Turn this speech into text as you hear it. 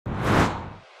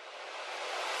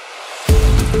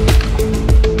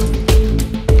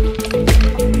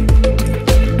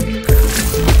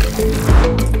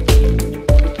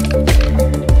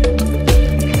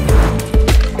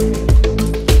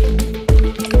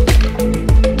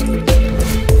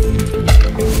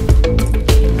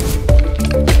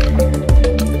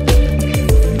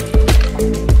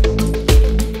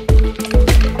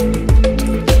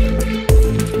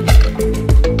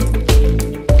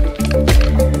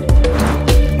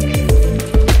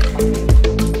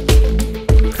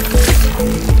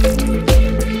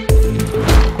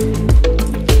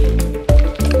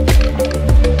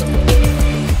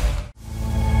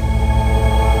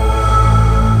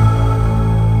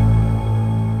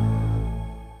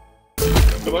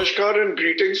Namaskar and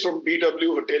greetings from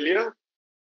BW Hotelier.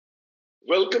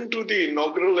 Welcome to the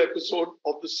inaugural episode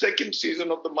of the second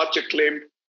season of the much acclaimed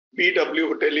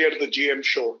BW Hotelier, the GM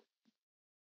show.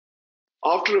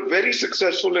 After a very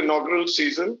successful inaugural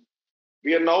season,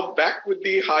 we are now back with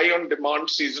the High on Demand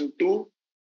Season 2.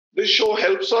 This show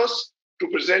helps us to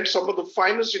present some of the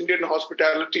finest Indian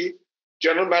hospitality,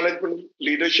 general management,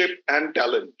 leadership, and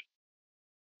talent.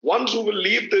 Ones who will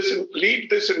lead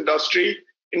this industry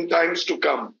in times to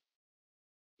come.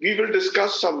 We will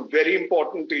discuss some very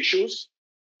important issues,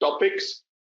 topics,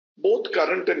 both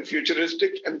current and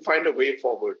futuristic, and find a way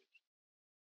forward.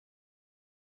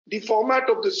 The format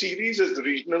of the series is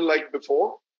regional like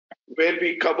before, where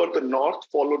we cover the north,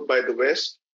 followed by the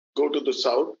west, go to the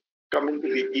south, come into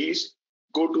the east,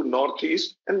 go to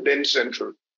northeast, and then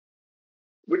central.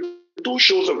 With 2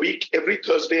 shows a week, every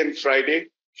Thursday and Friday,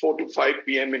 4 to 5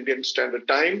 p.m. Indian Standard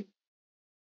Time.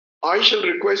 I shall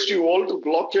request you all to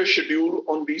block your schedule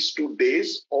on these 2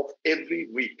 days of every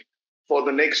week for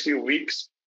the next few weeks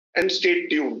and stay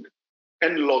tuned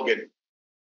and log in.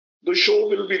 The show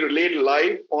will be relayed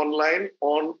live online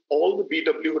on all the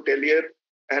BW Hotelier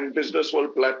and Business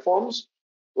World platforms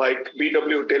like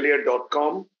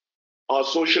bwhotelier.com, our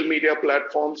social media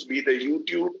platforms, be they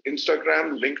YouTube,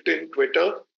 Instagram, LinkedIn,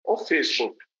 Twitter, or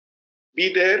Facebook.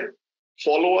 Be there,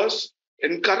 follow us,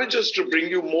 encourage us to bring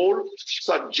you more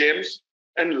such gems.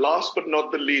 And last but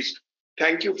not the least,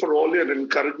 thank you for all your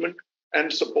encouragement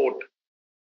and support.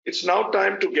 It's now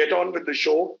time to get on with the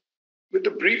show with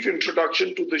a brief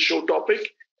introduction to the show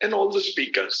topic and all the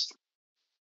speakers.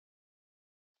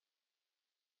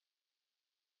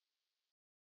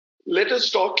 Let us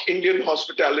talk Indian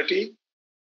hospitality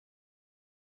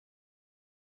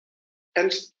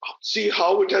and see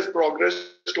how it has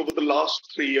progressed over the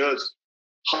last 3 years,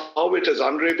 how it has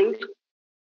unraveled,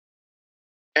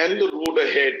 and the road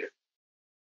ahead.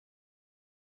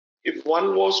 If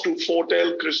one was to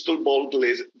foretell crystal ball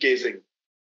gazing.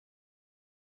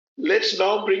 Let's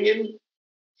now bring in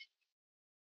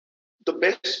the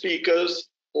best speakers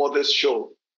for this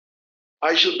show.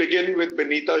 I shall begin with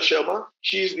Benita Sharma.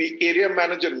 She is the Area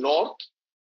Manager North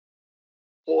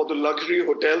for the luxury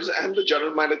hotels and the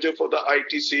General Manager for the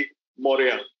ITC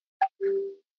Maurya.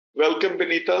 Welcome,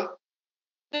 Benita.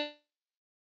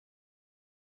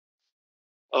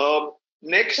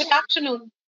 Next. Good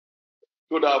afternoon.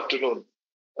 Good afternoon.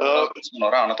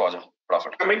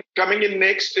 Coming in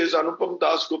next is Anupam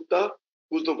Dasgupta,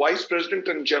 who's the Vice President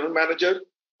and General Manager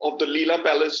of the Leela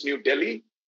Palace, New Delhi.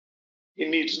 He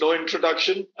needs no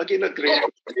introduction. Again, a great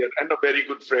player and a very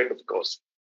good friend, of course.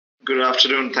 Good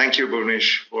afternoon. Thank you,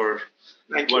 Bhuvanesh, for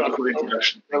that wonderful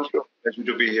introduction. Thank you. Pleasure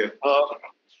to be here.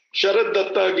 Sharad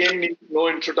Datta again needs no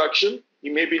introduction. He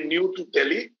may be new to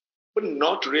Delhi, but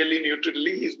not really new to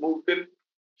Delhi. He's moved in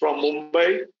from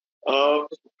Mumbai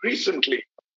recently.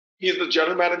 He's the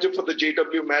General Manager for the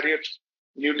JW Marriott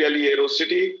New Delhi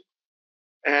Aerocity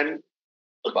and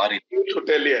a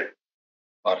hotelier.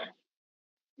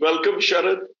 Welcome,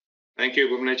 Sharad. Thank you,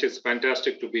 Bhuvanesh. It's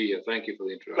fantastic to be here. Thank you for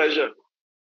the introduction.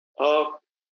 Pleasure.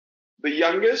 The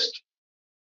youngest,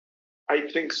 I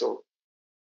think so,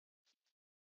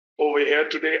 over here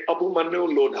today, Abhimanyu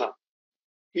Lodha.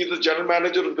 He's the General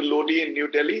Manager of the Lodhi in New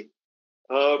Delhi.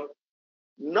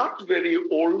 Not very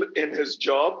old in his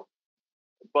job,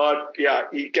 but yeah,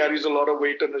 he carries a lot of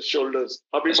weight on his shoulders.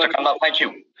 Mr. Khanna, thank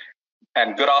you.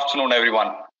 And good afternoon,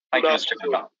 everyone. Thank you, Mr.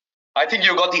 Khanna. I think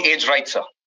you got the age right, sir.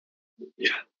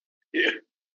 Yeah.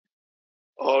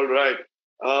 All right.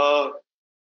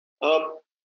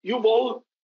 You've all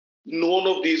known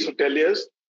of these hoteliers.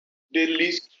 They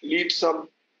lead some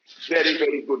very,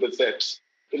 very good assets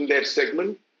in their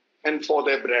segment and for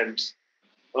their brands.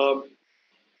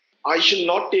 I shall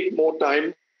not take more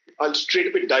time. I'll straight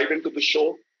away dive into the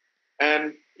show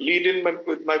and lead in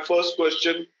with my first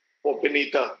question for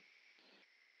Benita.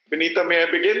 Benita, may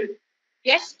I begin?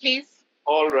 Yes, please.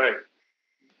 All right.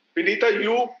 Benita,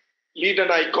 you lead an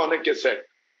iconic asset.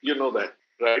 You know that,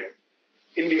 right?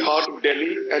 In the heart of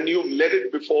Delhi, and you've led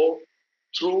it before,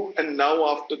 through, and now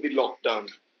after the lockdown.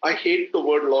 I hate the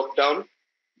word lockdown,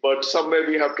 but somewhere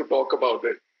we have to talk about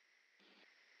it.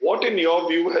 What, in your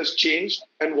view, has changed,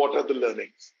 and what are the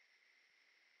learnings?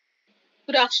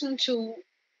 Good afternoon to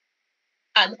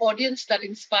an audience that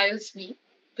inspires me.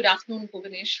 Good afternoon,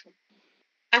 Bhuvanesh.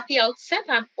 At the outset,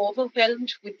 I'm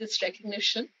overwhelmed with this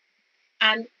recognition.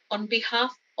 And on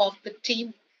behalf of the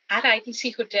team at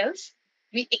ITC Hotels,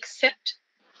 we accept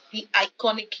the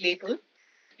iconic label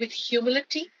with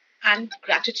humility and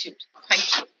gratitude.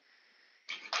 Thank you.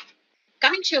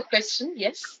 Coming to your question,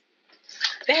 yes,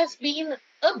 there has been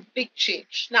a big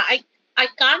change. Now, I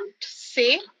can't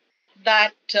say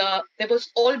that there was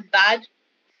all bad,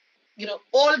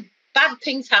 all bad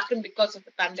things happened because of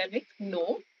the pandemic.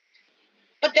 No.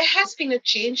 But there has been a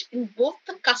change in both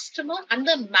the customer and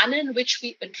the manner in which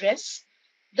we address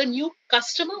the new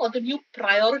customer or the new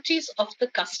priorities of the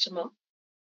customer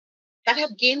that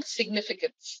have gained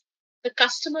significance. The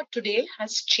customer today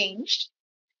has changed.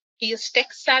 He is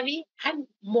tech savvy and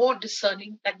more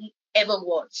discerning than he ever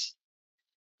was.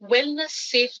 Wellness,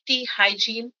 safety,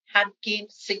 hygiene have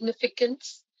gained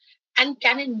significance and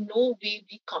can in no way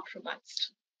be compromised.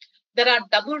 There are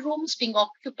double rooms being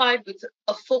occupied with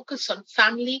a focus on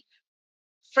family,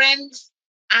 friends,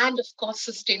 and of course,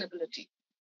 sustainability.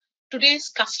 Today's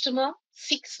customer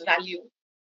seeks value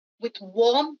with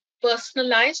warm,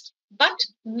 personalized, but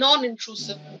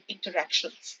non-intrusive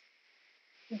interactions.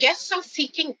 Guests are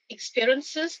seeking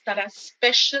experiences that are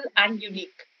special and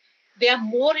unique. They are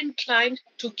more inclined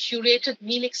to curated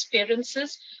meal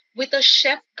experiences with a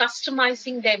chef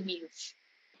customizing their meals.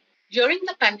 During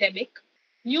the pandemic,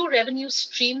 new revenue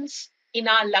streams in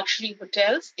our luxury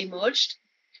hotels emerged.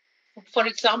 For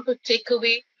example,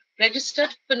 takeaway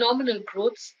registered phenomenal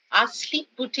growth. Our sleep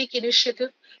boutique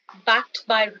initiative, backed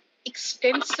by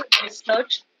extensive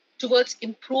research towards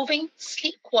improving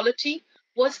sleep quality,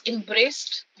 was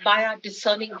embraced by our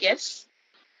discerning guests.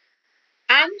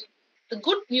 And the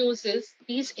good news is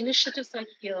these initiatives are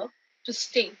here to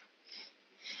stay.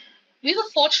 We were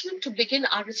fortunate to begin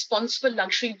our responsible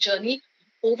luxury journey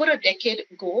over a decade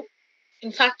ago,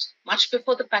 in fact, much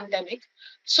before the pandemic.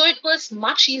 So it was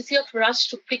much easier for us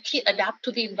to quickly adapt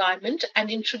to the environment and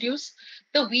introduce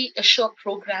the We Assure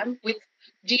program with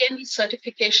DNV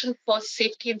certification for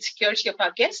safety and security of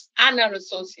our guests and our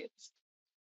associates.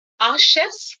 Our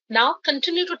chefs now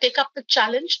continue to take up the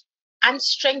challenge and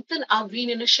strengthen our green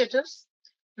initiatives,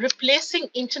 replacing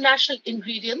international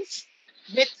ingredients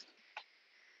with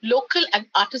local and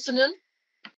artisanal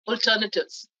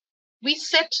alternatives. We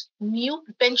set new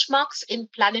benchmarks in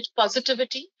planet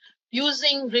positivity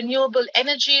using renewable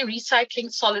energy,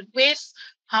 recycling solid waste,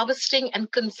 harvesting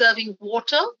and conserving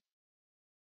water,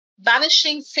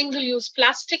 banishing single-use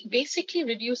plastic, basically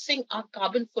reducing our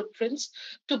carbon footprints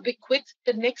to bequeath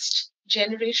the next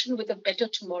generation with a better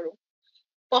tomorrow.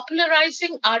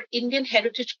 Popularizing our Indian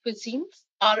heritage cuisines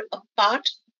are a part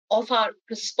of our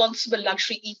responsible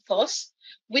luxury ethos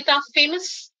with our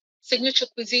famous signature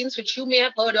cuisines, which you may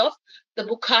have heard of, the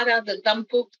Bukhara, the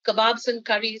Dampuk, kebabs and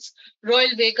curries,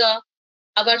 Royal Vega,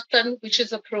 Avartan, which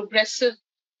is a progressive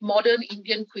modern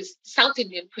Indian cuisine, South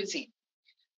Indian cuisine.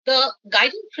 The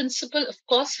guiding principle, of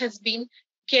course, has been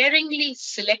caringly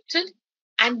selected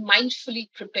and mindfully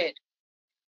prepared.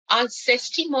 Our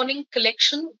Zesty Morning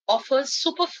collection offers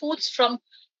superfoods from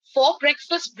for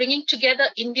breakfast, bringing together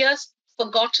India's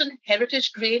forgotten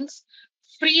heritage grains,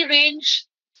 free range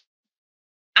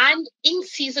and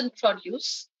in-season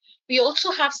produce. We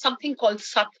also have something called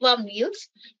Sattva meals,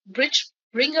 which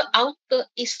bring out the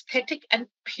aesthetic and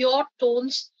pure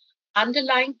tones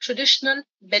underlying traditional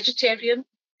vegetarian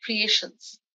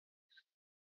creations.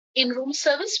 In room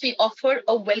service, we offer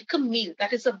a welcome meal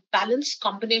that is a balanced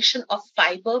combination of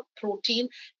fiber, protein,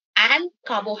 and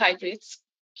carbohydrates,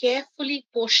 carefully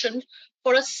portioned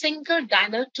for a single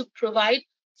diner to provide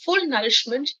full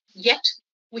nourishment, yet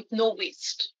with no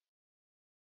waste.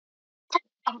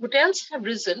 Our hotels have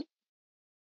risen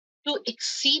to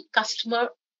exceed customer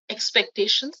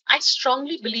expectations. I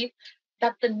strongly believe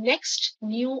that the next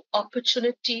new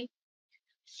opportunity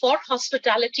for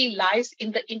hospitality lies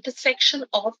in the intersection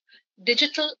of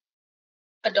digital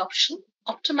adoption,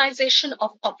 optimization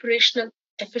of operational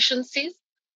efficiencies,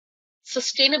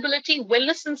 sustainability,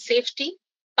 wellness, and safety,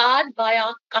 powered by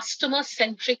our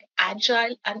customer-centric,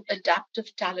 agile, and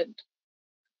adaptive talent.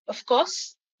 Of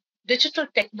course, digital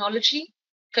technology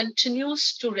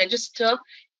continues to register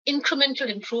incremental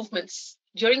improvements.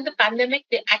 During the pandemic,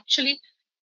 they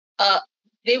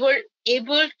were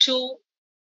able to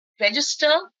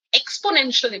register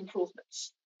exponential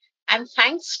improvements. And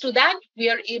thanks to that, we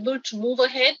are able to move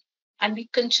ahead and we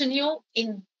continue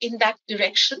in that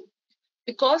direction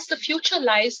because the future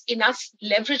lies in us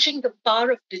leveraging the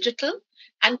power of digital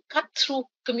and cut-through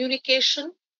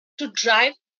communication to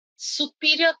drive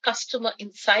superior customer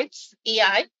insights,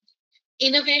 AI,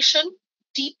 innovation,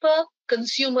 deeper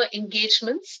consumer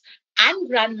engagements, and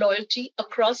brand loyalty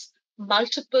across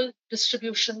multiple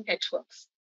distribution networks.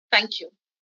 Thank you.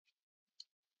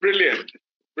 Brilliant,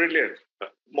 brilliant.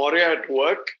 Maurya at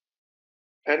work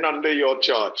and under your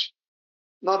charge.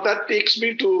 Now that takes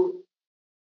me to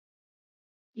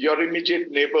your immediate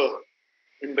neighbor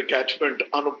in the catchment,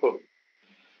 Anupam.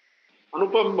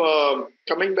 Anupam,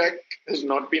 coming back has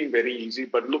not been very easy,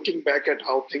 but looking back at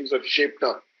how things have shaped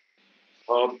up,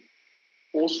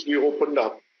 post we opened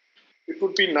up. It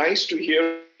would be nice to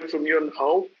hear from you on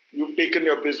how you've taken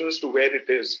your business to where it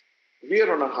is. We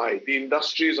are on a high. The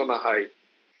industry is on a high.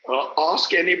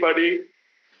 Ask anybody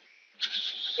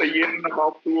a year and a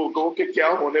half, 2 ago, कि क्या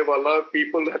होने वाला?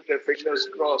 People had their fingers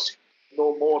crossed.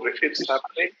 No more. It's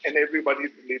happening and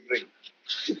everybody's delivering.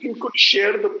 If you could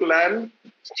share the plan,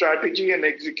 strategy, and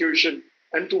execution,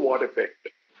 and to what effect?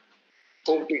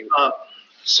 Over to you.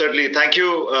 Certainly. Thank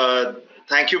you.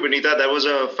 Thank you, Benita. That was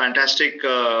a fantastic,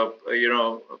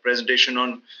 presentation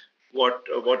on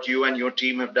what you and your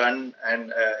team have done,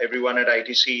 and everyone at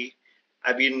ITC.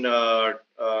 I've been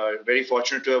very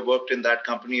fortunate to have worked in that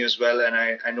company as well, and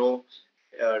I know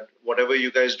whatever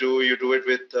you guys do, you do it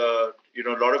with a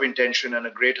lot of intention and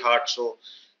a great heart. So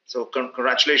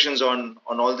congratulations on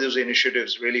all those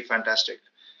initiatives. Really fantastic.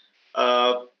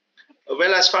 Well,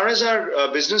 as far as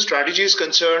our business strategy is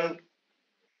concerned,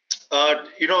 I'll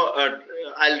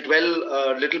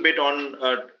dwell a little bit on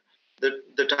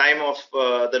the time of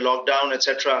the lockdown,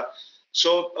 etc.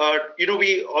 So,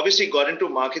 we obviously got into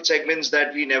market segments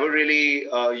that we never really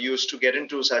used to get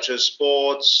into, such as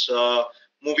sports,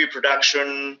 movie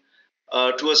production.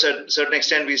 To a certain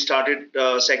extent, we started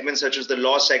segments such as the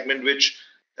law segment, which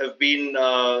have been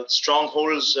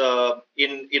strongholds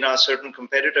in our certain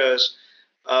competitors,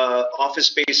 office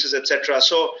spaces, etc.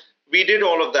 So we did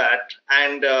all of that,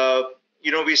 and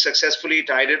we successfully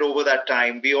tided over that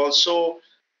time. We also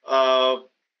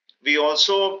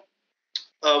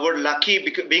were lucky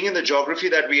because being in the geography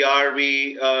that we are,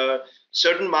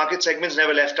 certain market segments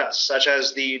never left us, such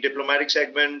as the diplomatic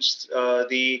segments,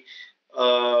 the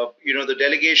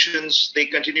delegations. They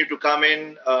continue to come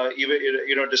in,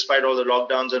 even despite all the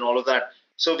lockdowns and all of that.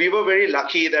 So we were very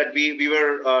lucky that we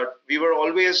were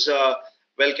always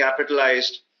well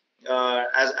capitalized,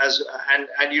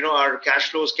 and our cash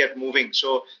flows kept moving.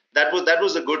 So that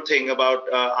was the good thing about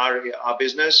our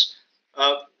business.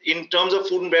 In terms of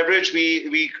food and beverage,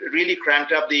 we really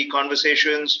cranked up the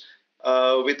conversations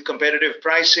with competitive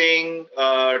pricing,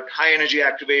 high energy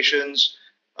activations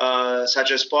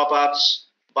such as pop-ups,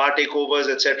 bar takeovers,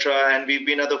 etc. And we've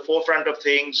been at the forefront of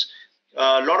things.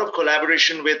 A lot of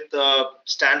collaboration with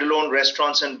standalone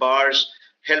restaurants and bars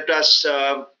helped us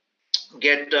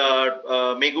get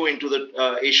Megu into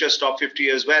the Asia's top 50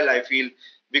 as well, I feel,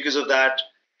 because of that.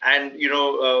 And,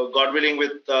 God willing,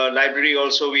 with library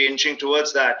also, we're inching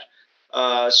towards that.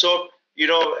 So,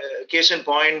 case in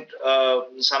point,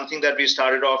 something that we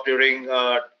started off during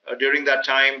that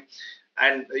time,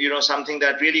 and, something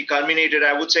that really culminated,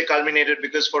 I would say culminated,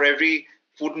 because for every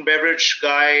food and beverage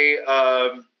guy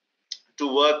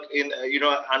to work in,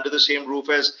 under the same roof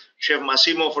as Chef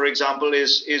Massimo, for example,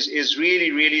 is really,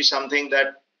 really something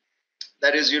that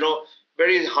is,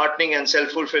 very heartening and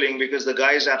self-fulfilling, because the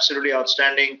guy is absolutely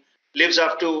outstanding, lives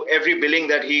up to every billing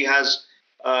that he has,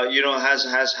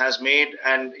 has made,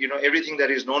 and everything that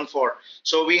he's known for.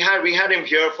 So we had him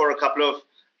here for a couple of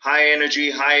high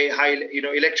energy, high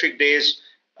electric days,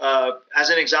 as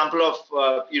an example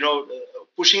of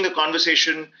pushing the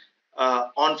conversation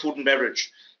on food and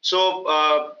beverage. So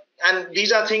and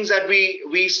these are things that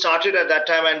we started at that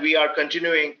time, and we are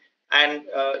continuing, and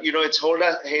it's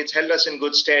held us in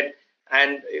good stead.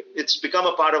 And it's become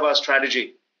a part of our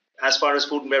strategy as far as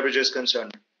food and beverage is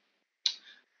concerned.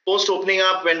 Post opening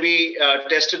up, when we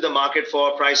tested the market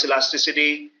for price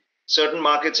elasticity, certain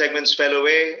market segments fell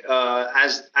away,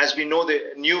 as we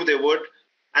knew they would,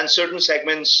 and certain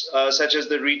segments such as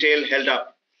the retail held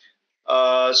up.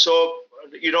 So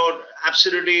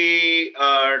absolutely,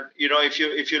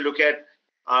 if you look at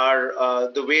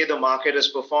the way the market has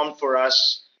performed for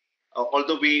us,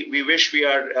 although we wish we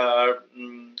are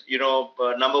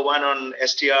number one on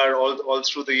STR all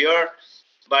through the year,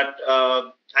 but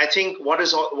I think what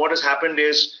has happened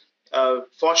is,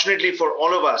 fortunately for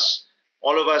all of us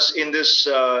in this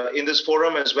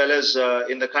forum, as well as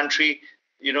in the country,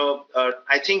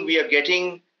 I think we are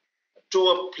getting to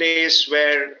a place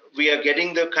where we are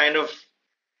getting the kind of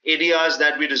ADRs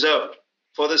that we deserved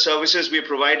for the services we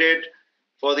provided,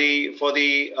 for the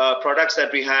products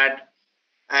that we had,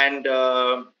 and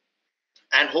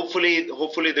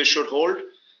hopefully this should hold.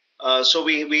 So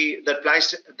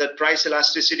that price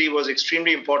elasticity was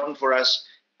extremely important for us,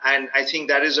 and I think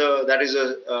that is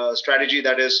a strategy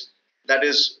that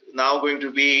is now going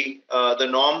to be the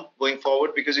norm going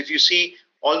forward. Because if you see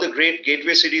all the great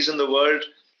gateway cities in the world,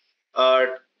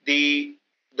 the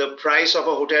price of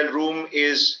a hotel room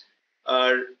is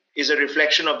a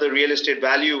reflection of the real estate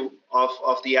value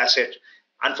of the asset.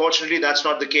 Unfortunately, that's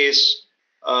not the case.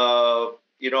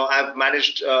 I've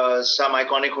managed some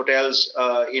iconic hotels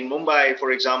in Mumbai,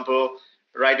 for example,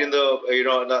 right in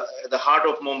the heart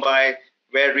of Mumbai,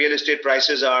 where real estate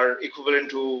prices are equivalent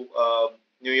to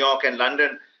New York and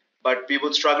London, but we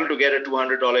would struggle to get a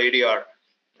 $200 ADR.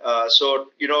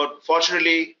 So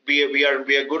fortunately, we are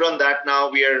good on that now.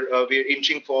 We are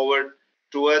inching forward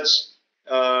towards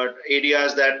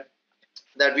areas that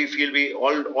we feel we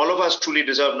all of us truly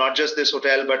deserve, not just this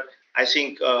hotel, but I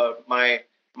think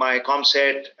my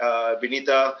comset,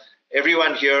 Benita,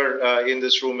 everyone here in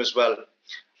this room as well.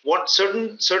 What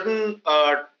certain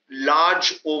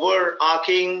large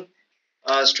overarching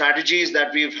strategies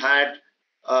that we've had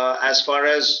as far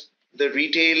as the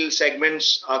retail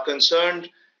segments are concerned,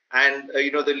 and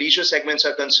the leisure segments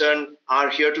are concerned, are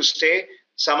here to stay.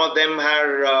 Some of them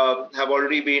have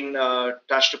already been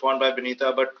touched upon by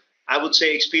Benita, but I would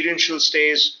say experiential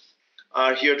stays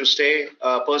are here to stay.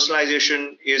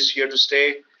 Personalization is here to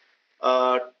stay.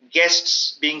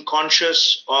 Guests being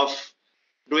conscious of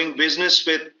doing business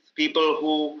with people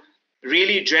who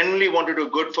really genuinely want to do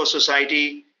good for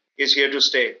society is here to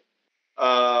stay.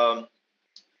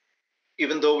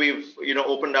 Even though we've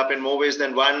opened up in more ways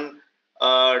than one,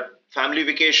 family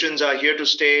vacations are here to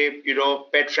stay.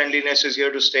 Pet friendliness is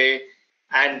here to stay,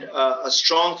 and a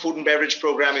strong food and beverage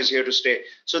program is here to stay.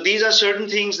 So these are certain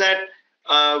things that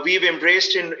we've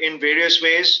embraced in various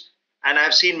ways, and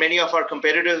I've seen many of our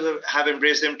competitors have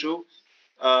embraced them too.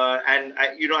 And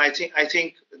I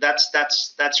think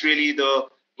that's really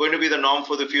going to be the norm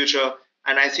for the future.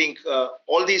 And I think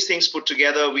all these things put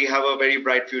together, we have a very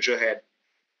bright future ahead.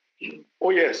 Oh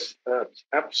yes,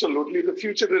 absolutely. The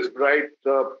future is bright.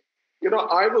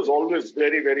 I was always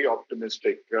very, very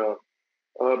optimistic.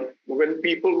 When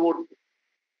people would,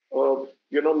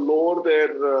 lower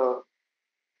their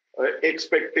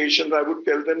expectations, I would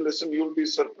tell them, listen, you'll be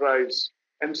surprised.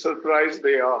 And surprised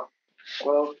they are.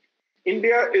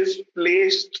 India is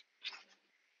placed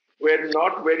where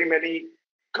not very many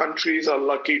countries are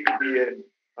lucky to be in.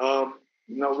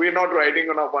 Now, we're not riding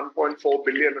on our 1.4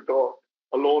 billion at all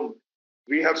alone.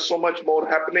 We have so much more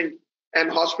happening, and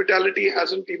hospitality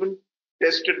hasn't even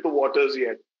tested the waters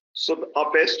yet. So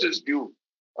our best is due.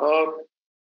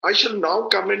 I shall now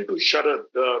come into Sharad.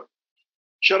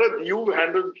 Sharad, you've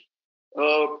handled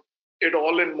it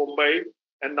all in Mumbai,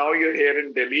 and now you're here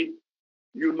in Delhi.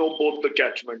 You know both the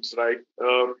catchments, right?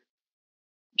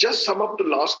 Just sum up the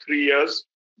last 3 years,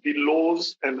 the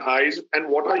lows and highs, and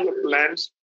what are your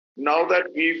plans now that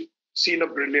we've seen a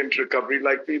brilliant recovery,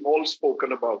 like we've all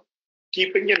spoken about,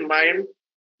 keeping in mind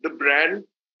the brand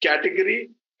category,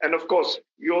 and of course,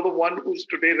 you're the one who's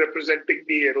today representing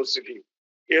the Aerocity.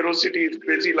 Aerocity is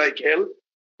busy like hell,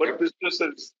 but business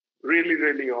is really,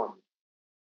 really on.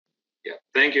 Yeah,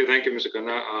 thank you, Mr.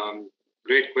 Khanna.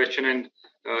 Great question, and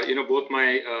both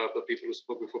the people who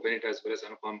spoke before Benita as well as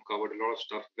Anupam covered a lot of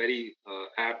stuff, very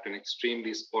apt and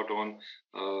extremely spot on,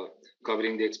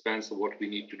 covering the expanse of what we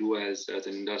need to do as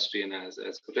an industry and as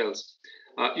hotels.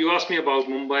 You asked me about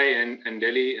Mumbai and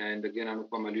Delhi, and again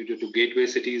Anupam alluded to gateway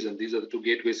cities, and these are the two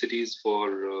gateway cities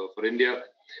for India.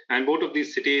 And both of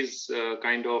these cities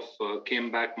kind of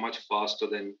came back much faster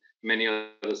than many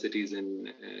other cities in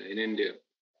India.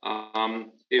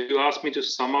 If you ask me to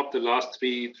sum up the last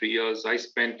three years, I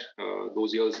spent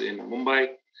those years in Mumbai.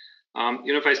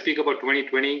 If I speak about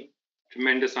 2020,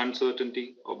 tremendous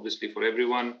uncertainty, obviously for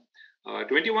everyone.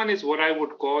 21 is what I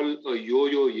would call a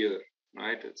yo-yo year,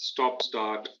 right? It's stop,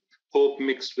 start, hope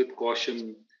mixed with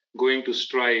caution, going to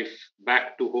strife,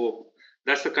 back to hope.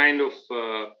 That's the kind of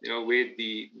way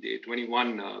the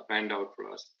 21 panned out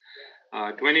for us.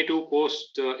 22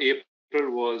 post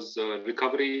April was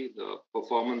recovery. The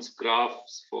performance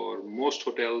graphs for most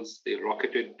hotels, they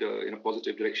rocketed in a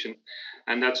positive direction,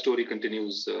 and that story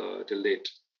continues till date.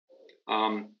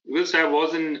 Whilst I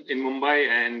was in Mumbai,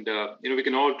 and we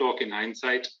can all talk in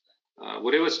hindsight,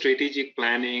 whatever strategic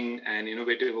planning and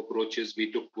innovative approaches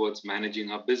we took towards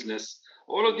managing our business,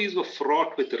 all of these were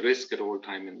fraught with risk at all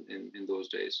time in those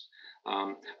days.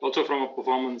 Also from a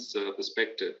performance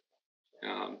perspective.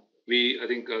 I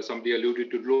think somebody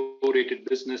alluded to low-rated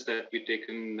business that we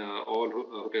taken all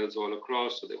hotels all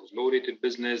across. So there was low-rated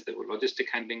business, there was logistic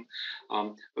handling.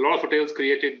 A lot of hotels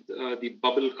created the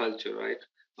bubble culture, right?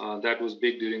 That was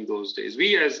big during those days.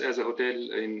 We, as a hotel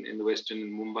in the Western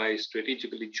in Mumbai,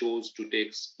 strategically chose to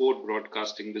take sport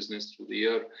broadcasting business through the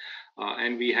year.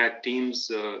 And we had teams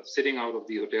sitting out of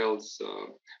the hotels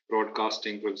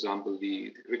broadcasting, for example,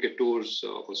 the cricket tours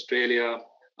of Australia,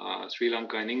 Sri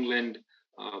Lanka and England.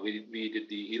 We did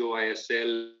the Hero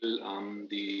ISL,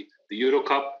 the Euro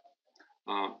Cup,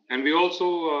 and we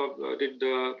also did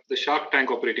the Shark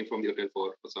Tank operating from the hotel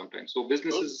for some time. So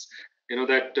businesses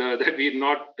that we've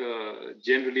not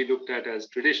generally looked at as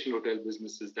traditional hotel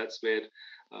businesses. That's where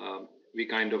we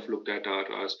kind of looked at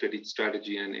our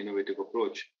strategy and innovative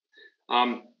approach.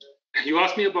 You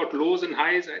asked me about lows and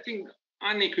highs. I think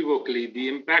unequivocally the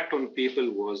impact on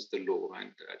people was the low,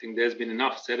 and I think there's been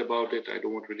enough said about it. I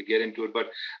don't want to really get into it, but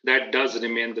that does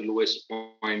remain the lowest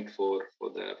point for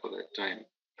that time.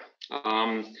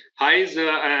 Highs,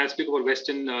 I speak about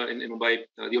Westin in Mumbai.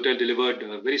 The hotel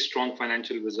delivered very strong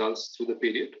financial results through the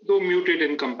period, though muted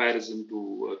in comparison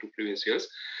to previous years.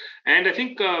 And I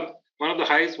think one of the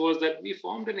highs was that we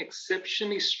formed an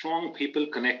exceptionally strong people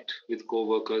connect with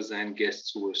co-workers and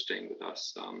guests who were staying with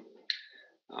us.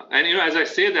 And as I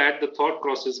say that, the thought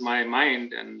crosses my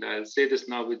mind, and I'll say this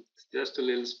now with just a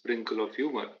little sprinkle of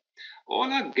humor.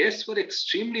 All our guests were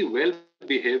extremely well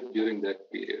behaved during that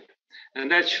period,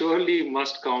 and that surely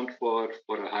must count for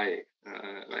a high,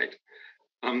 right?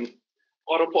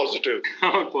 Or a positive.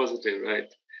 Or positive,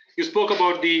 right? You spoke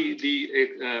about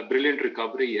the brilliant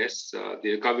recovery. Yes,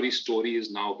 the recovery story is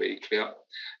now very clear.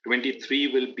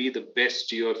 23 will be the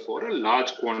best year for a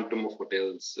large quantum of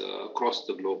hotels across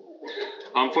the globe.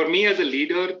 For me as a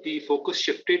leader, the focus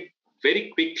shifted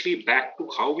very quickly back to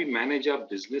how we manage our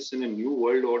business in a new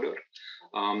world order.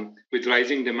 With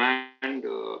rising demand,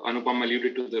 Anupam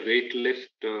alluded to the rate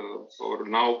lift, or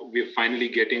now we're finally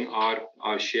getting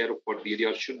our share of what the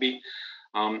ADR should be.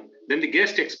 Then the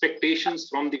guest expectations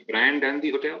from the brand and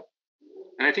the hotel.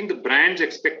 And I think the brand's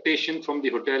expectation from the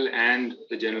hotel and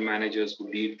the general managers who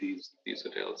lead these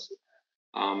hotels.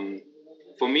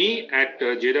 For me at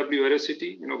JW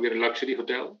Aerocity, we're a luxury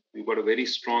hotel. We've got a very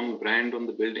strong brand on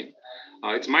the building.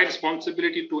 It's my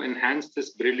responsibility to enhance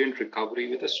this brilliant recovery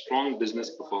with a strong business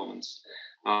performance,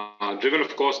 driven,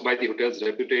 of course, by the hotel's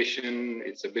reputation,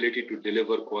 its ability to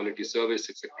deliver quality service,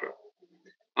 etc.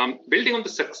 Building on the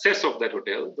success of that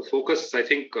hotel, the focus, I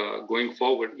think, going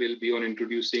forward will be on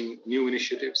introducing new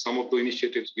initiatives. Some of the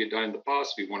initiatives we have done in the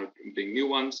past, we want to bring new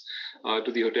ones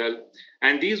to the hotel.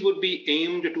 And these would be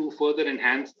aimed to further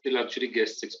enhance the luxury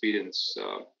guest experience.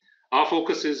 Our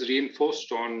focus is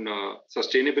reinforced on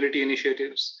sustainability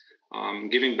initiatives,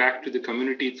 giving back to the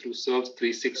community through Serves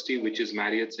 360, which is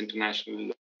Marriott's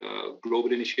international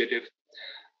global initiative.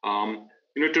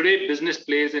 Today, business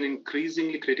plays an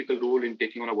increasingly critical role in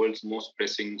taking on our world's most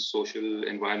pressing social,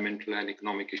 environmental, and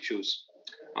economic issues.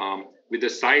 With the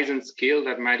size and scale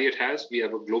that Marriott has, we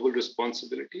have a global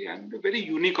responsibility and a very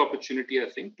unique opportunity, I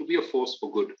think, to be a force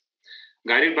for good.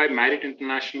 Guided by Marriott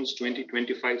International's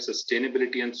 2025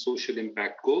 Sustainability and Social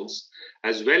Impact Goals,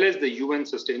 as well as the UN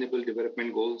Sustainable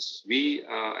Development Goals, we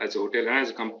as a hotel and as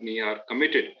a company are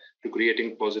committed to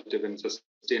creating positive and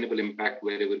sustainable impact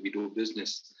wherever we do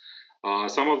business.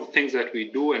 Some of the things that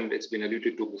we do, and it's been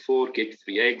alluded to before,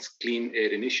 cage-free eggs, clean air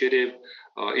initiative,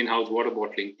 in-house water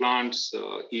bottling plants,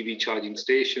 EV charging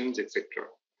stations, etc.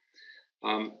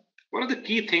 One of the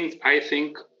key things I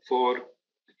think for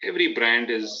every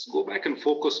brand is go back and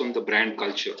focus on the brand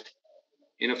culture.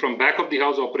 From back of the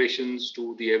house operations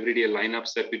to the everyday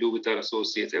lineups that we do with our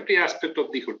associates, every aspect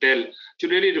of the hotel should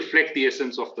really reflect the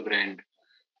essence of the brand.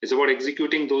 It's about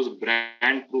executing those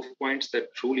brand proof points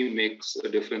that truly makes a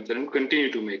difference and will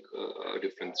continue to make a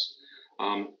difference.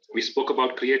 We spoke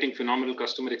about creating phenomenal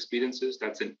customer experiences.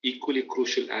 That's an equally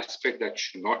crucial aspect that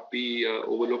should not be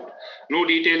overlooked. No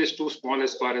detail is too small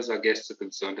as far as our guests are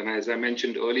concerned. And as I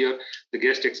mentioned earlier, the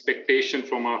guest expectation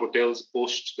from our hotels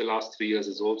post the last 3 years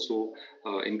is also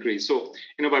increased. So,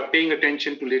 by paying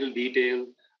attention to little detail,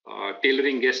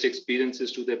 tailoring guest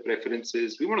experiences to their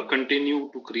preferences, we want to continue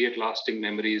to create lasting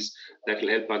memories that will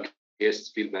help our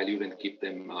guests feel valued and keep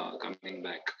them coming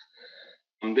back.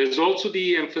 There's also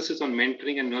the emphasis on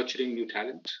mentoring and nurturing new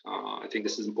talent. I think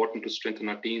this is important to strengthen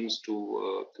our teams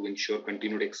to ensure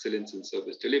continued excellence in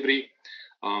service delivery.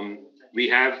 We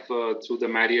have, through the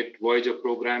Marriott Voyager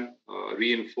program,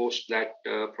 reinforced that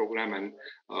program and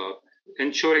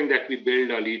ensuring that we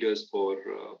build our leaders for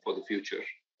the future.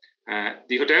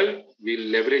 The hotel will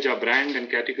leverage our brand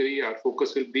and category. Our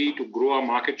focus will be to grow our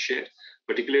market share,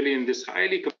 particularly in this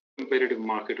highly competitive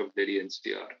market of Delhi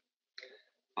NCR.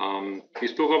 We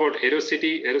spoke about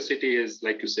Aerocity. Aerocity is,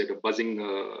 like you said, a buzzing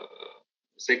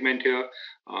segment here.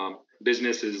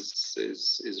 Business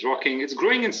is rocking. It's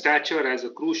growing in stature as a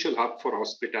crucial hub for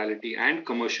hospitality and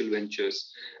commercial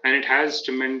ventures, and it has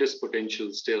tremendous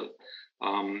potential still.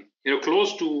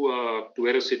 Close to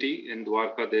Aerocity in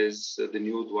Dwarka, there's the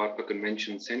new Dwarka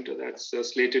Convention Center that's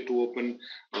slated to open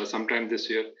sometime this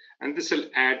year, and this will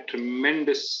add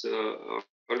tremendous, or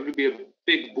it will be a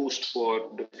big boost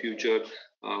for the future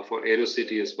for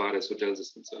Aerocity as far as hotels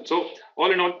is concerned. So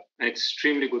all in all, an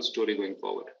extremely good story going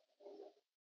forward.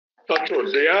 Touch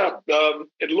wood. Yeah,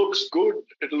 it looks good.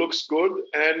 It looks good,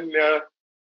 and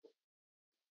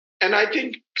I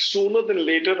think sooner than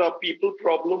later, our people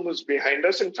problem is behind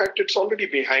us. In fact, it's already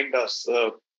behind us.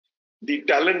 The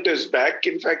talent is back.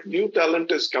 In fact, new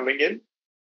talent is coming in,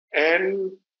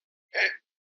 and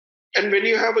when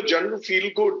you have a general feel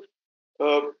good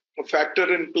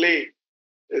factor in play,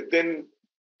 then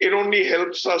it only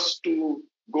helps us to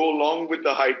go along with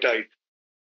the high tide.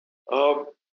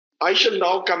 I shall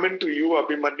now come into you,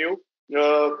 Abhimanyu.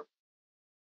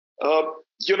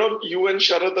 You and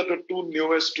Sharad are the two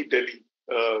newest to Delhi.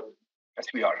 Yes,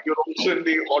 we are. You're also in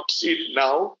the hot seat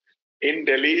now in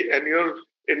Delhi, and you're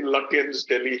in Lutyens,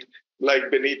 Delhi, like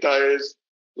Benita is,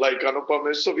 like Anupam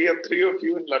is. So we have three of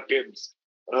you in Lutyens.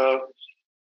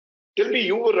 Tell me,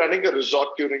 you were running a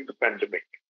resort during the pandemic.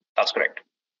 That's correct.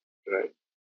 Right.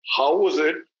 How was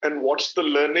it, and what's the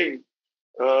learning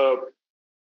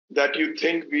that you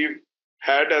think we've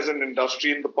had as an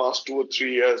industry in the past 2 or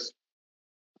 3 years?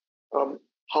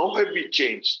 How have we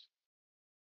changed?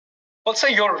 Well,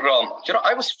 say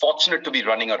I was fortunate to be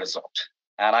running a resort.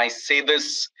 And I say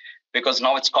this because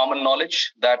now it's common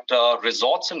knowledge that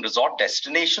resorts and resort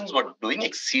destinations were doing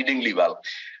exceedingly well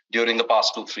during the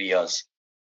past 2-3 years.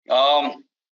 And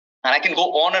I can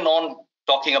go on and on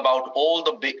talking about all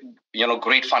the big,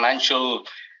 great financial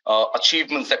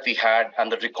achievements that we had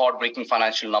and the record-breaking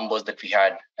financial numbers that we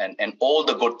had and all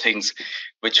the good things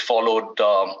which followed,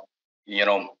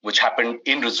 which happened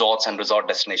in resorts and resort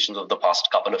destinations of the past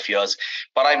couple of years.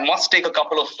 But I must take a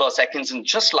couple of seconds and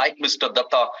just like Mr.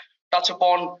 Datta, touch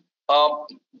upon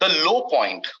the low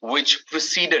point which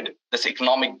preceded this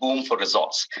economic boom for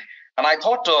resorts. And I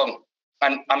thought,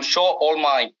 and I'm sure all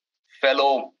my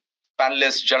fellow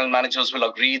panelists, general managers will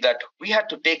agree that we had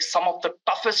to take some of the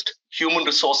toughest human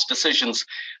resource decisions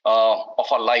of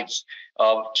our lives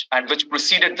and which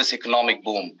preceded this economic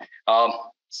boom.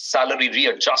 Salary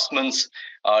readjustments,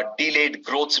 delayed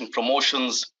growths and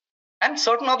promotions, and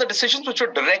certain other decisions which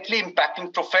are directly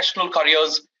impacting professional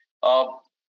careers,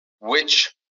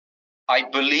 which I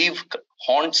believe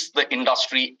haunts the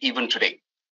industry even today.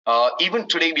 Even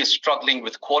today, we are struggling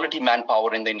with quality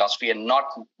manpower in the industry and not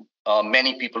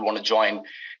many people want to join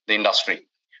the industry.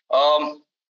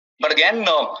 But again,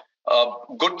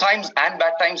 good times and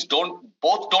bad times don't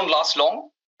last long.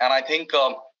 And I think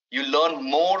you learn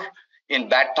more in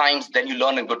bad times than you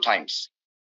learn in good times.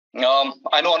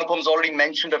 I know Anupam's already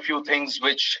mentioned a few things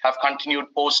which have continued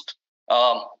post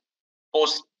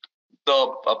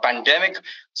the pandemic,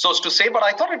 so as to say, but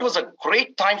I thought it was a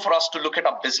great time for us to look at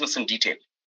our business in detail.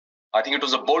 I think it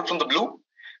was a bolt from the blue.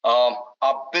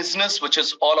 Our business, which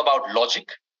is all about logic,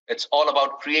 it's all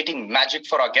about creating magic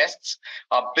for our guests.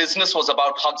 Our business was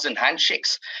about hugs and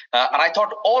handshakes. And I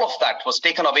thought all of that was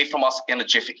taken away from us in a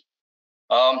jiffy.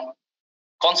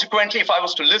 Consequently, if I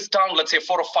was to list down, let's say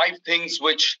 4 or 5 things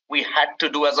which we had to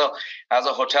do as a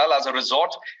hotel, as a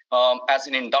resort, as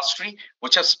an industry,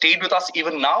 which have stayed with us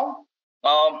even now,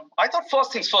 I thought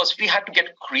first things first, we had to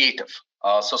get creative.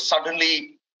 So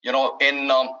suddenly, in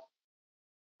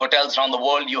hotels around the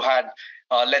world, you had,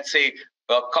 let's say,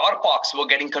 car parks were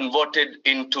getting converted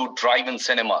into drive-in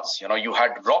cinemas. You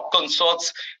had rock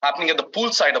concerts happening at the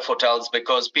poolside of hotels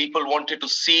because people wanted to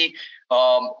see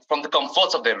from the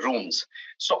comforts of their rooms.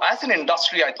 So as an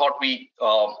industry, I thought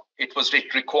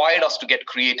it required us to get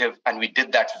creative, and we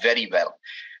did that very well.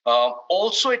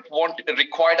 Also, it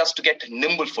required us to get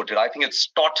nimble-footed. I think it's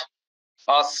taught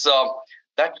us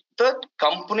that the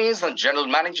companies and general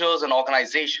managers and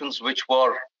organizations which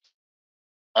were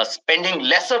spending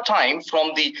lesser time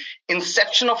from the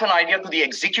inception of an idea to the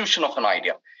execution of an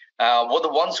idea were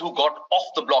the ones who got off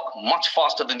the block much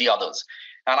faster than the others.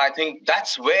 And I think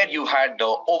that's where you had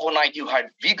overnight, you had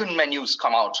vegan menus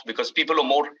come out because people are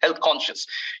more health conscious.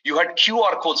 You had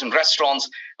QR codes in restaurants.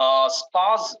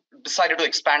 Spas decided to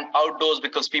expand outdoors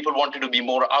because people wanted to be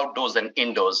more outdoors than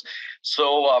indoors.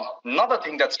 So another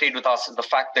thing that stayed with us is the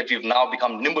fact that we've now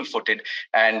become nimble-footed.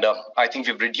 And I think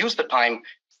we've reduced the time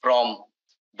from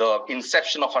the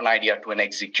inception of an idea to an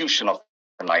execution of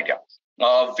an idea.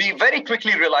 We very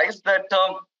quickly realized that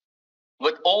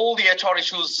with all the HR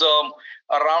issues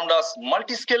around us,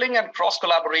 multi-skilling and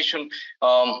cross-collaboration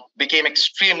became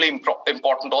extremely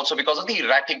important also because of the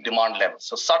erratic demand levels.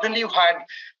 So suddenly you had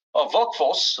a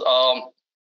workforce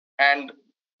and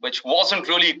which wasn't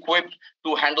really equipped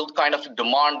to handle the kind of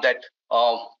demand that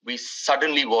we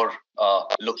suddenly were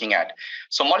looking at.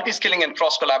 So multi-skilling and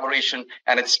cross-collaboration,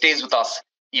 and it stays with us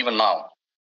even now.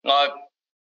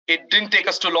 It didn't take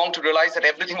us too long to realize that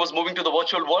everything was moving to the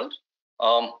virtual world.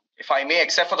 If I may,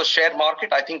 except for the share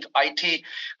market, I think IT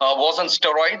was on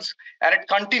steroids, and it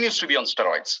continues to be on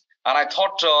steroids. And I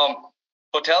thought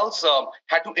hotels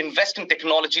had to invest in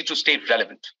technology to stay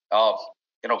relevant.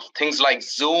 Things like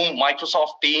Zoom,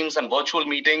 Microsoft Teams, and virtual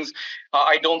meetings,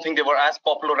 I don't think they were as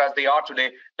popular as they are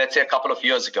today, let's say a couple of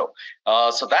years ago.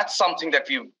 So that's something that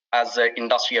we, as an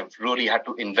industry, have really had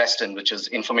to invest in, which is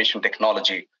information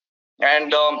technology.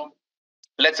 And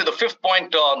let's say the fifth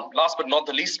point, last but not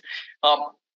the least,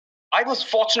 I was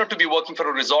fortunate to be working for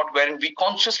a resort wherein we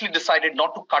consciously decided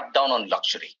not to cut down on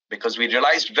luxury, because we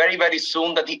realized very, very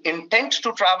soon that the intent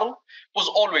to travel was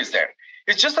always there.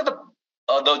 It's just that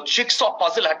the jigsaw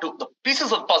puzzle the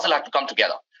pieces of the puzzle had to come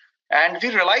together. And we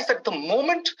realized that the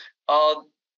moment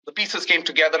the pieces came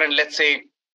together and, let's say,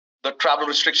 the travel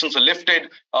restrictions were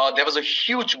lifted, there was a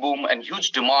huge boom and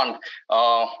huge demand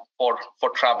for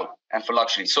travel and for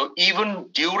luxury. So even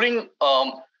during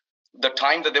the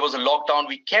time that there was a lockdown,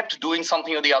 we kept doing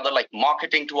something or the other, like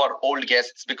marketing to our old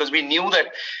guests, because we knew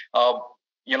that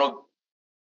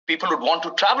people would want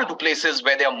to travel to places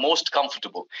where they are most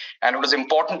comfortable. And it was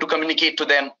important to communicate to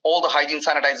them all the hygiene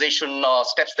sanitization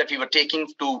steps that we were taking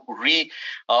to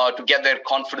get their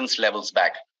confidence levels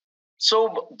back.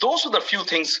 So those were the few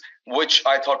things which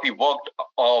I thought we worked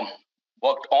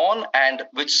on and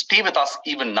which stay with us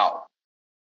even now.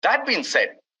 That being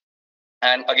said,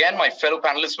 and again, my fellow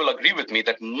panelists will agree with me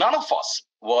that none of us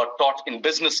were taught in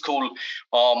business school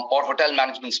or hotel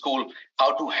management school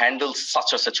how to handle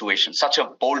such a situation, such a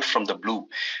bolt from the blue.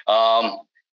 And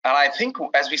I think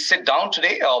as we sit down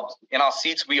today in our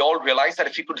seats, we all realize that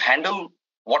if we could handle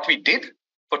what we did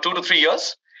for 2 to 3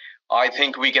 years, I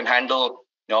think we can handle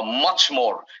much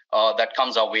more that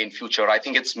comes our way in future. I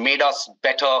think it's made us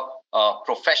better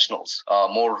professionals,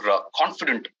 more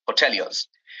confident hoteliers.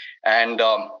 And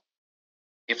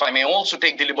if I may also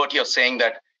take the liberty of saying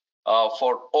that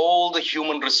for all the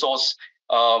human resource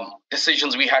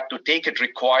decisions we had to take, it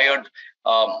required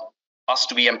us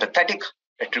to be empathetic.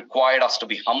 It required us to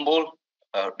be humble,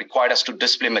 required us to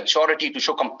display maturity, to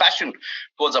show compassion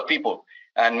towards our people.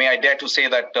 And may I dare to say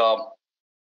that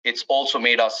it's also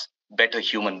made us better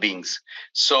human beings.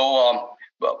 So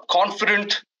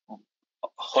confident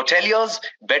hoteliers,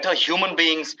 better human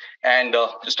beings, and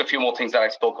just a few more things that I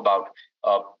spoke about.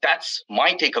 That's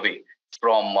my takeaway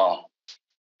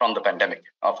from the pandemic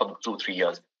for the 2-3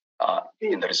 years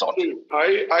in the resort.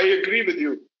 I agree with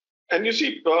you. And you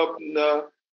see,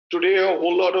 today a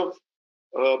whole lot of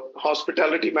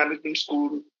hospitality management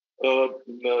school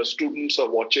students are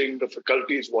watching, the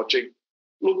faculty is watching.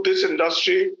 Look, this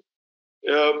industry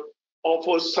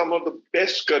offers some of the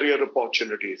best career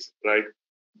opportunities, right?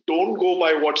 Don't go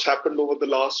by what's happened over the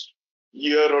last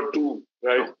year or two,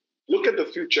 right? Look at the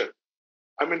future.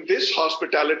 I mean, this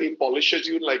hospitality polishes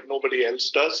you like nobody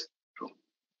else does.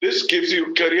 This gives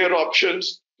you career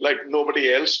options like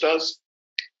nobody else does.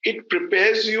 It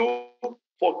prepares you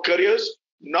for careers,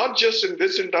 not just in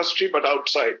this industry, but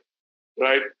outside,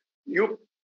 right? You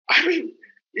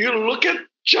look at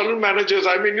general managers.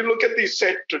 I mean, you look at the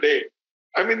set today.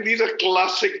 I mean, these are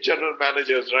classic general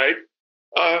managers, right?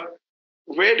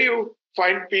 Where do you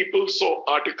find people so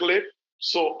articulate,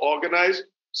 so organized,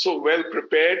 so well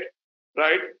prepared,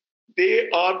 right? They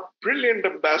are brilliant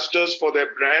ambassadors for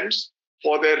their brands,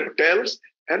 for their hotels,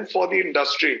 and for the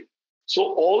industry. So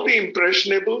all the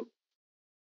impressionable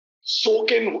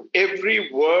soak in every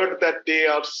word that they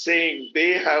are saying.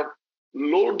 They have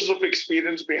loads of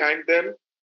experience behind them,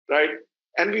 right?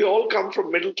 And we all come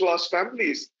from middle-class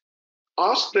families.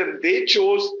 Ask them, they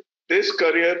chose this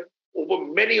career over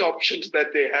many options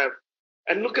that they have.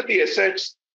 And look at the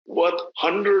assets worth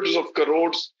hundreds of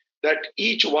crores that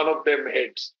each one of them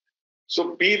heads.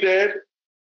 So be there.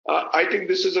 I think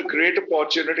this is a great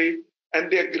opportunity,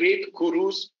 and they're great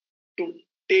gurus to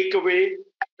take away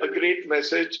a great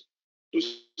message to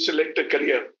select a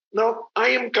career. Now, I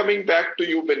am coming back to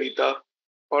you, Benita,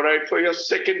 all right, for your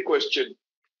second question.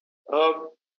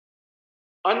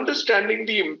 Understanding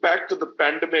the impact of the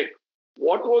pandemic,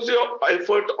 what was your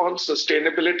effort on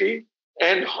sustainability,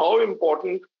 and how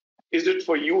important is it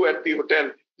for you at the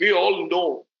hotel? We all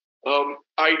know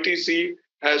ITC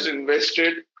has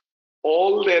invested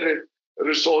all their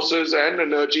resources and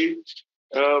energy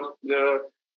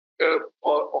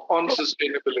on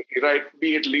sustainability, right?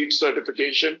 Be it LEED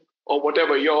certification or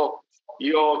whatever. Your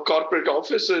corporate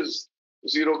office is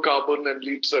zero carbon and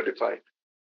LEED certified.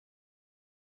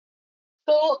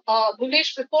 So,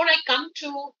 Bhuvanesh, before I come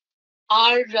to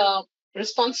our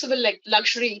responsible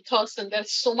luxury ethos, and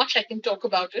there's so much I can talk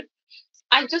about it,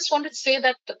 I just wanted to say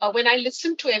that when I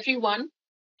listen to everyone,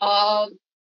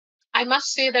 I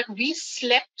must say that we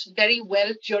slept very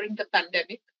well during the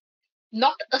pandemic.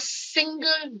 Not a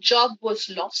single job was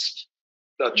lost.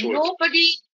 That's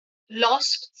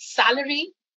lost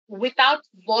salary without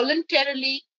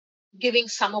voluntarily giving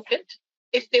some of it.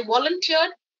 If they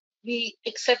volunteered, we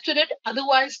accepted it.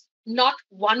 Otherwise, not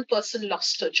one person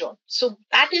lost a job. So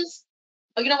that is,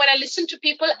 when I listen to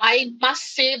people, I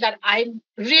must say that I'm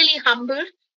really humbled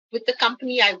with the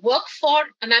company I work for,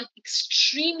 and I'm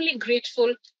extremely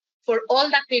grateful for all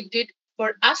that they did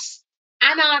for us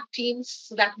and our teams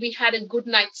so that we had a good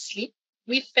night's sleep.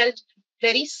 We felt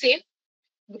very safe.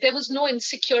 There was no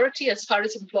insecurity as far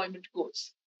as employment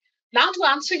goes. Now, to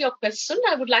answer your question,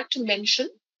 I would like to mention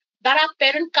that our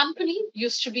parent company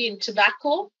used to be in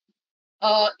tobacco.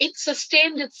 It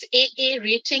sustained its AA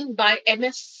rating by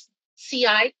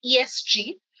MSCI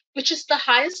ESG, which is the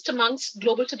highest amongst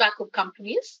global tobacco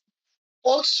companies.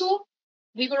 Also,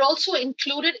 we were also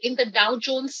included in the Dow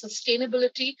Jones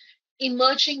Sustainability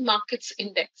Emerging Markets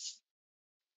Index.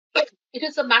 It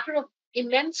is a matter of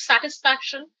immense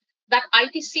satisfaction that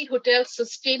ITC Hotel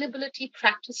sustainability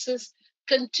practices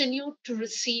continue to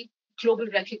receive global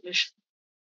recognition.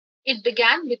 It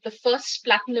began with the first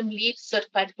Platinum LEED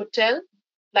certified hotel,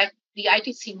 like the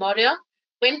ITC Maurya,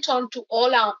 went on to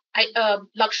all our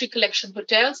luxury collection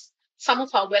hotels, some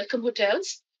of our welcome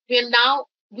hotels.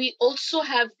 We also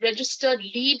have registered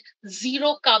LEED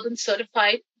Zero Carbon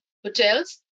certified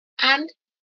hotels, and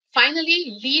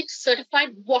finally, LEED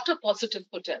certified water positive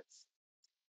hotels.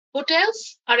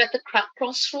 Hotels are at the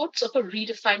crossroads of a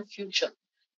redefined future.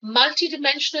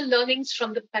 Multidimensional learnings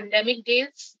from the pandemic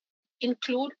days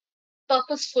include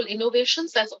purposeful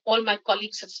innovations, as all my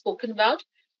colleagues have spoken about,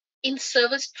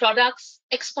 in-service products,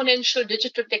 exponential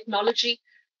digital technology,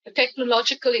 the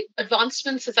technological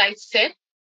advancements, as I said,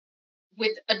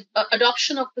 with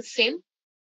adoption of the same,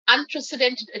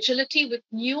 unprecedented agility with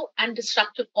new and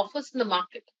disruptive offers in the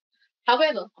market.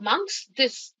 However, amongst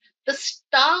this, the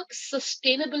stark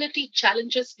sustainability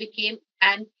challenges became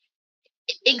an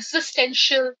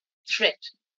existential threat.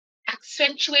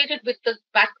 Accentuated with the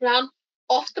background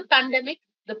of the pandemic,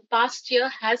 the past year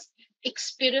has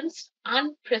experienced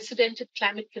unprecedented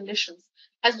climate conditions.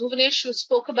 As Bhuvanesh, you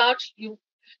spoke about, you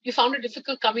found it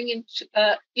difficult coming into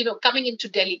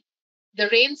Delhi. The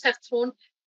rains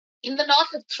in the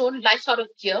north have thrown life out of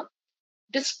gear.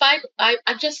 Despite, I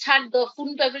just had the food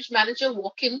and beverage manager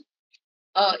walk in.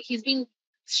 He's been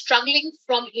struggling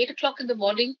from 8 o'clock in the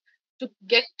morning to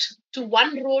get to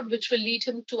one road which will lead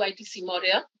him to ITC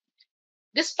Maurya.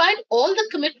 Despite all the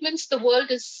commitments the world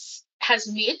has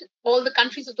made, all the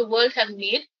countries of the world have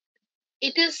made,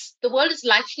 the world is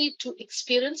likely to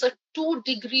experience a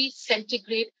 2-degree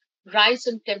centigrade rise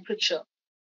in temperature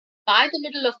by the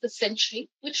middle of the century,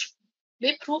 which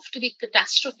may prove to be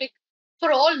catastrophic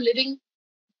for all living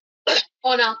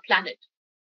on our planet.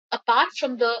 Apart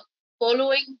from the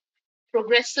following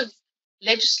progressive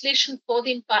legislation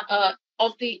there'll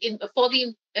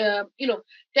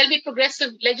be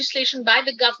progressive legislation by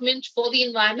the government for the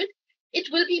environment. It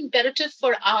will be imperative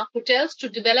for our hotels to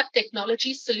develop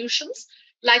technology solutions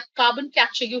like carbon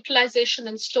capture, utilization,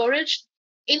 and storage.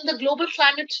 In the Global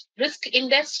Climate Risk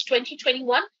Index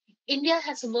 2021, India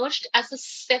has emerged as the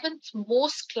 7th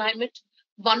most climate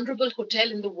vulnerable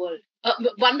hotel in the world,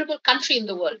 vulnerable country in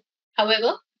the world.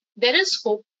 However, there is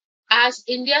hope as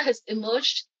India has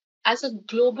emerged as a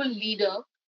global leader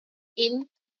in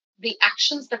the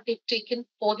actions that they've taken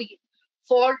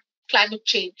for climate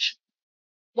change.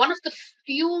 One of the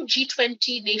few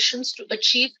G20 nations to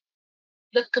achieve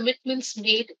the commitments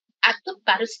made at the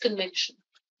Paris Convention.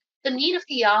 The need of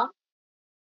the hour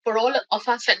for all of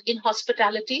us in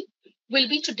hospitality will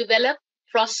be to develop,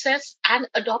 process, and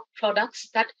adopt products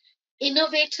that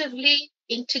innovatively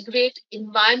integrate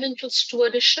environmental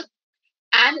stewardship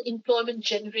and employment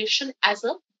generation as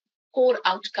a core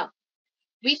outcome.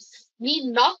 We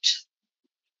need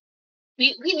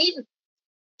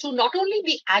to not only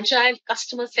be agile,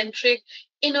 customer-centric,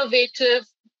 innovative,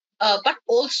 but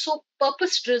also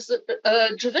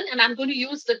purpose-driven, and I'm going to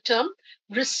use the term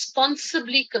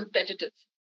responsibly competitive.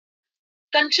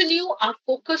 Continue our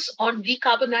focus on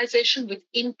decarbonization with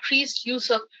increased use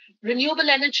of renewable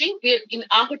energy. In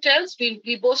our hotels,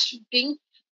 we boast being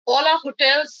all our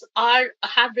hotels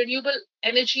have renewable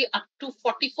energy up to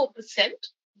 44%,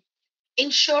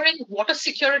 ensuring water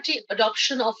security,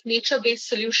 adoption of nature-based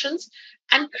solutions,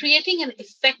 and creating an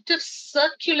effective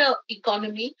circular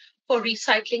economy for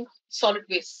recycling solid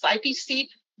waste. ITC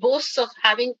boasts of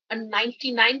having a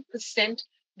 99%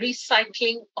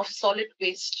 recycling of solid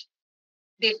waste.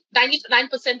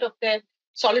 99% of their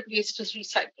solid waste is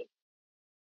recycled.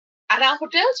 At our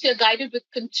hotels, we are guided with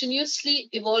continuously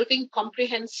evolving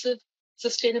comprehensive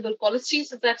sustainable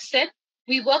policies. As I've said,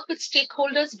 we work with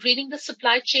stakeholders, greening the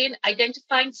supply chain,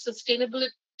 identifying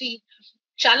sustainability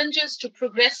challenges to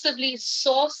progressively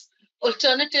source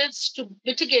alternatives to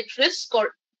mitigate risk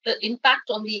or the impact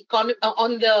on the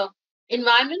on the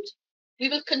environment. We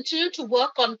will continue to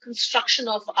work on construction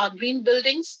of our green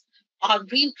buildings, our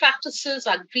green practices,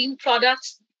 our green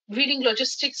products, greening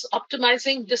logistics,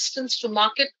 optimizing distance to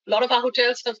market. A lot of our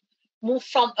hotels have moved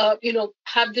from,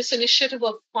 have this initiative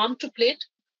of farm to plate.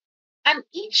 And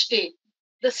each day,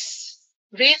 this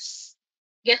race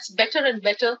gets better and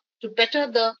better to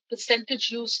better the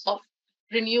percentage use of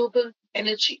renewable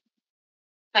energy.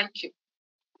 Thank you.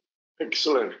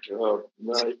 Excellent.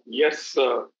 Yes,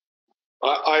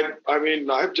 I mean,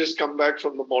 I've just come back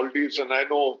from the Maldives and I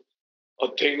know a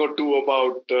thing or two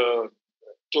about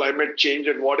climate change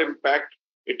and what impact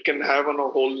it can have on a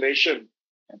whole nation.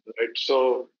 Right.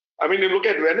 So, I mean, you look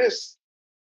at Venice,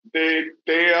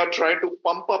 they are trying to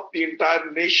pump up the entire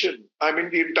nation, I mean,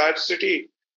 the entire city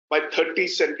by 30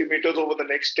 centimeters over the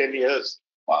next 10 years.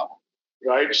 Wow.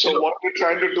 Right. So, what they're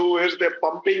trying to do is they're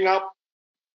pumping up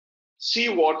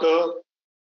seawater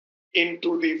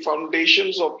into the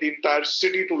foundations of the entire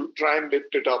city to try and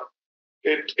lift it up.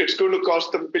 It's going to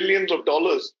cost them billions of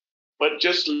dollars, but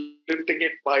just lifting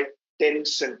it by 10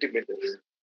 centimeters.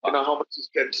 You know, how much is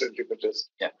 10 centimeters?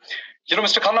 Yeah.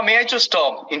 Mr. Khanna, may I just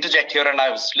interject here? And I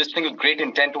was listening with great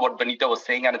intent to what Benita was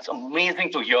saying, and it's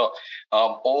amazing to hear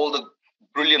all the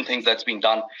brilliant things that's being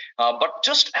done. But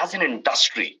just as an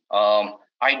industry,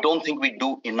 I don't think we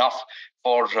do enough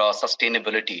for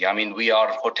sustainability. I mean,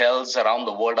 hotels around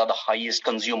the world are the highest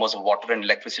consumers of water and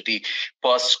electricity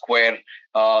per square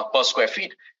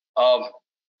feet.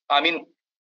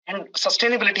 And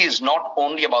sustainability is not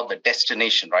only about the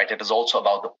destination, right? It is also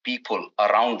about the people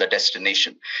around the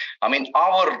destination. I mean,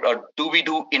 do we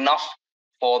do enough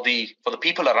for the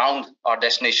people around our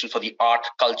destination, for the art,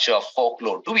 culture,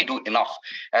 folklore? Do we do enough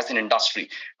as an industry?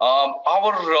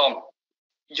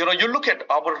 You look at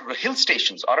our hill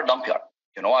stations, are a dump yard.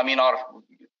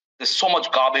 There's so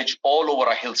much garbage all over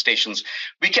our hill stations.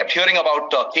 We kept hearing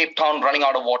about Cape Town running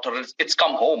out of water. It's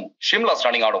come home. Shimla's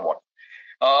running out of water.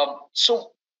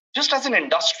 So just as an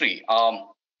industry,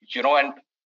 and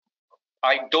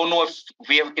I don't know if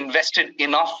we have invested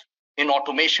enough in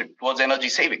automation towards energy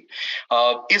saving.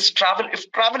 If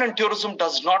travel and tourism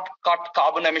does not cut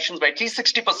carbon emissions by at least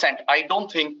 60%, I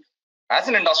don't think as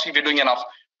an industry we're doing enough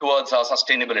towards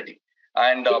sustainability.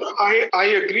 And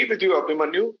I agree with you,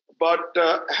 Abhimanyu. But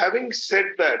having said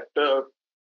that,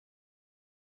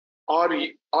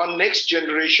 our next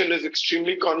generation is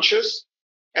extremely conscious,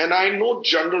 and I know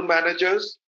general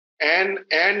managers and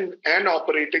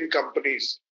operating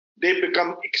companies, they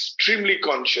become extremely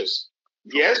conscious.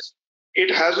 Yes,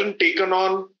 it hasn't taken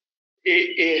on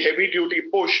a heavy duty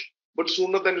push, but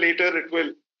sooner than later it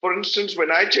will. For instance,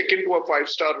 when I check into a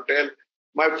 5-star hotel,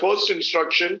 my first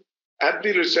instruction at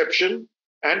the reception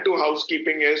and to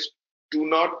housekeeping is, do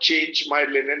not change my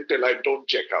linen till I don't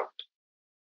check out.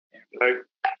 Right?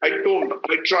 I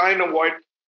try and avoid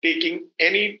taking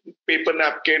any paper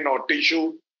napkin or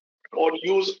tissue or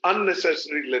use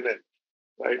unnecessary linen.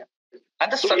 Right?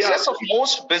 And the success of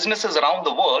most businesses around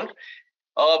the world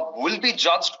will be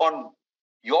judged on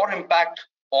your impact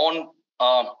on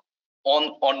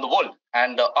the world.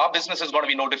 And our business is going to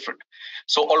be no different.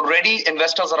 So already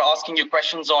investors are asking you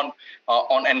questions on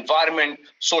environment,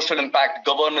 social impact,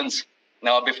 governance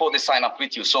before they sign up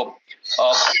with you. So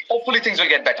hopefully things will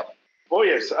get better. Oh,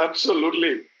 yes,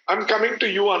 absolutely. I'm coming to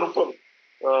you, Anupam.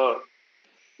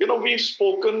 We've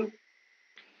spoken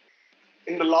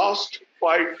in the last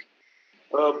 5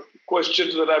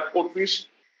 questions that I put. We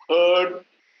heard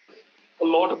a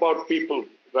lot about people,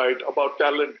 right? About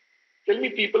talent. Tell me,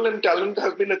 people and talent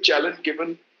has been a challenge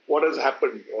given what has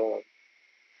happened.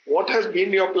 What has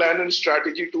been your plan and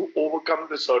strategy to overcome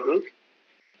this hurdle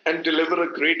and deliver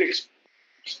a great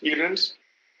experience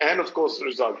and, of course,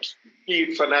 results, be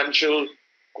it financial,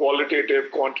 qualitative,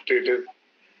 quantitative?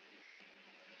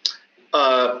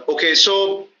 Okay,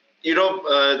 so,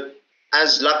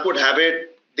 as luck would have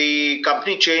it, the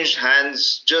company changed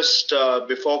hands just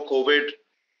before COVID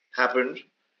happened.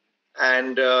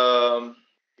 And,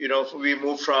 we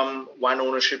moved from one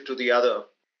ownership to the other.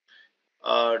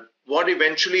 What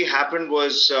eventually happened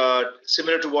was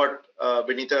similar to what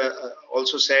Benita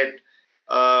also said.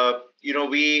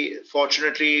 We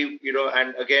fortunately,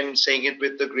 and again, saying it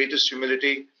with the greatest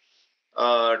humility,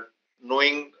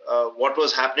 knowing what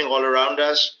was happening all around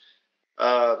us,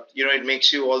 it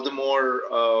makes you all the more,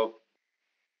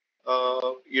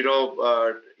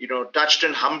 touched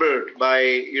and humbled by,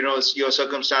 your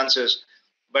circumstances.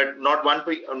 But not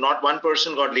one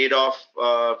person got laid off.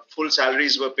 Full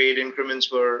salaries were paid,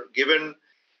 increments were given,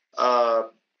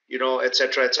 et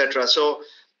cetera, et cetera. So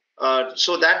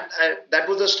So that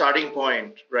was the starting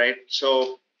point, right?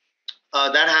 So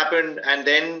that happened, and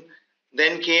then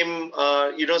came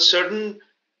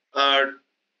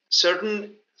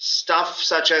certain stuff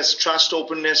such as trust,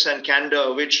 openness, and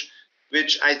candor, which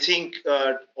I think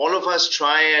all of us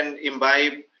try and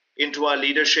imbibe into our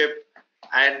leadership,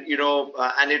 and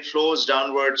and it flows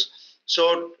downwards.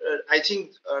 So I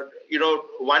think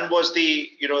one was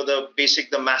the basic,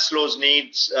 the Maslow's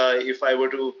needs, if I were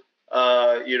to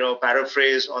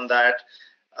paraphrase on that,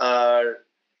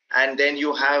 and then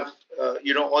you have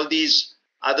all these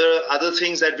other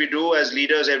things that we do as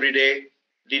leaders every day,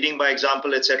 leading by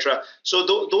example, etc. So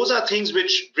those are things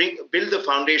which build the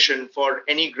foundation for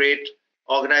any great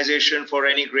organization, for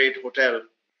any great hotel.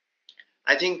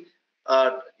 I think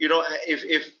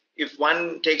if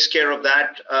one takes care of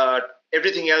that,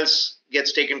 everything else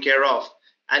gets taken care of,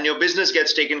 and your business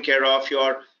gets taken care of,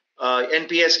 your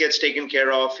NPS gets taken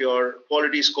care of, your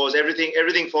quality scores,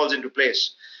 everything falls into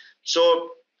place.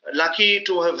 So lucky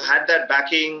to have had that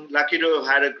backing, lucky to have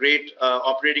had a great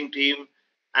operating team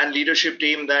and leadership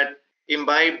team that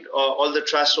imbibed all the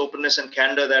trust, openness, and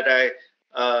candor that I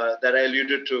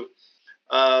alluded to.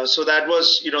 So that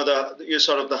was the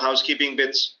sort of the housekeeping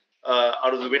bits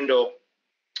out of the window.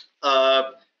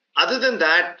 Other than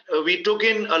that, we took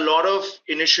in a lot of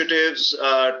initiatives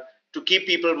to keep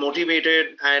people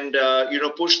motivated and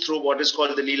push through what is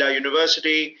called the Leela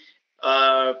University.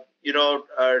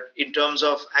 In terms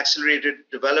of accelerated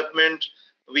development,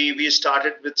 we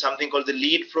started with something called the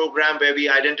LEAD program, where we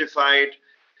identified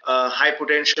high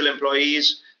potential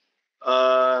employees,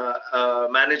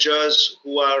 managers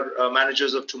who are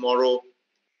managers of tomorrow,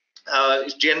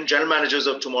 general managers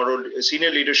of tomorrow, senior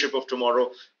leadership of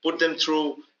tomorrow, put them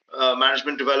through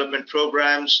management development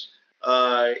programs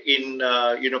in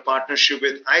partnership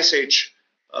with ISH,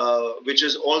 which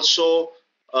is also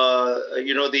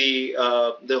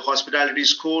the hospitality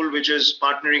school, which is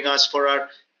partnering us for our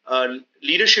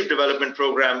leadership development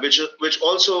program, which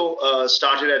also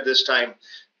started at this time,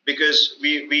 because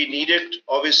we needed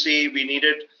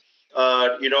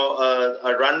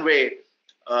a runway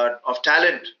of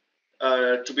talent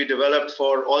to be developed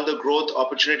for all the growth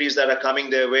opportunities that are coming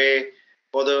their way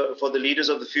for the leaders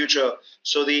of the future.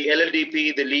 So the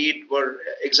LLDP, the LEAD, were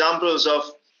examples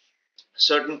of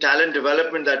certain talent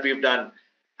development that we've done.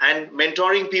 And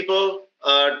mentoring people,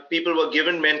 people were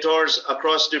given mentors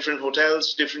across different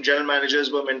hotels. Different general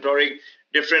managers were mentoring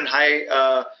different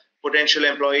high potential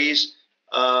employees.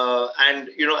 And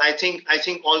I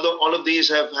think all of these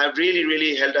have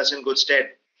really held us in good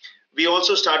stead. We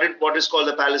also started what is called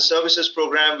the Palace Services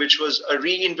program, which was a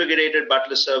reinvigorated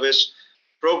butler service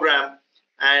program.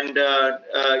 And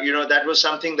that was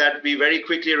something that we very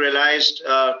quickly realized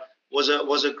was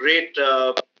a great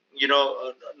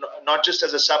not just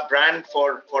as a sub brand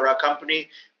for our company,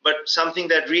 but something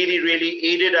that really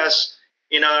aided us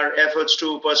in our efforts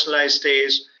to personalize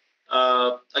stays.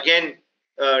 Again,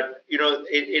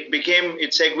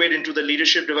 it segued into the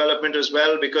leadership development as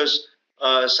well, because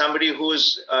somebody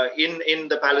who's in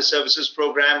the Palace Services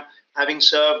program, having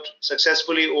served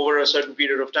successfully over a certain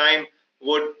period of time,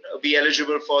 would be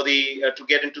eligible for to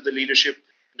get into the leadership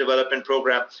development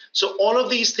program. So all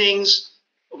of these things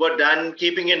were done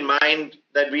keeping in mind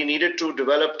that we needed to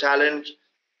develop talent,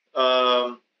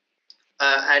 and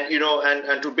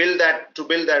to build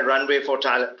that runway for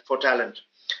talent.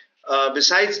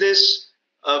 Besides this,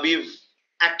 we've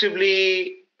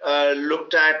actively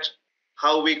looked at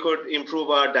how we could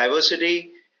improve our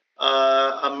diversity.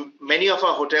 Many of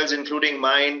our hotels, including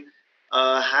mine,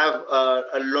 have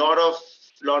a lot of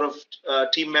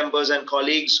team members and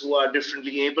colleagues who are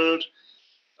differently abled.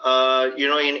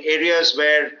 In areas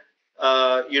where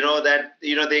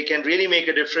they can really make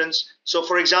a difference. So,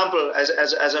 for example,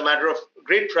 as a matter of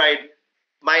great pride,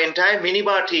 my entire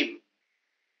minibar team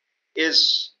it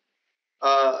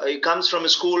comes from a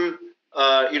school,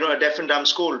 a deaf and dumb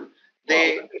school.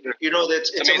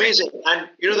 It's amazing. And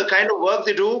the kind of work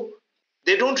they do,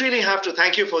 they don't really have to.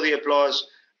 Thank you for the applause.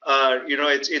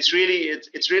 It's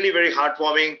really very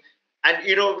heartwarming, and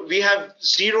we have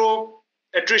zero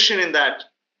attrition in that.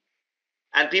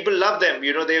 And people love them.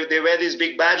 They wear these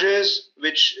big badges,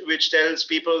 which tells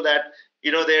people that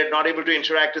they're not able to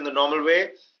interact in the normal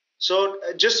way. So,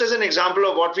 just as an example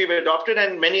of what we've adopted,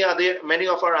 and many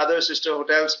of our other sister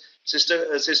hotels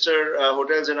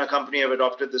in our company have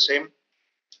adopted the same.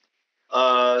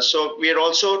 So, we are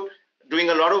also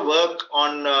doing a lot of work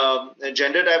on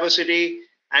gender diversity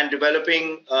and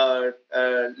developing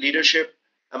leadership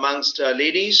amongst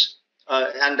ladies,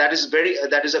 and that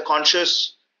is a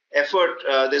conscious effort.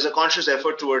 There's a conscious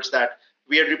effort towards that.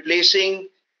 We are replacing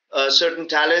certain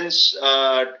talents,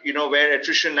 where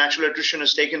natural attrition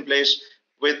has taken place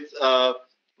with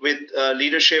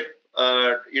leadership,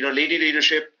 lady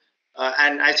leadership,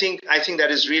 and I think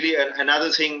that is really another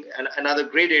thing, another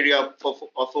great area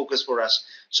of focus for us.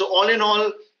 So all in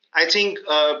all, I think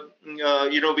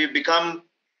we've become,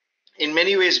 in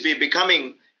many ways, we're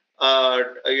becoming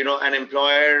an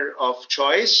employer of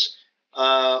choice.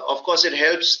 Of course, it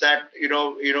helps that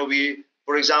we,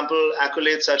 for example,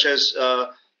 accolades such as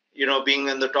being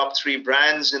in the top 3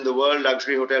 brands in the world,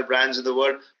 luxury hotel brands in the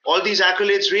world. All these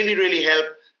accolades really help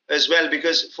as well,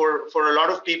 because for a lot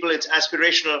of people, it's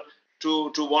aspirational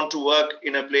to want to work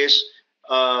in a place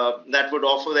that would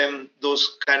offer them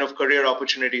those kind of career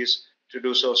opportunities to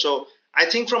do so. So I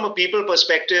think from a people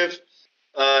perspective,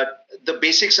 the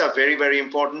basics are very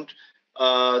important.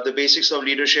 The basics of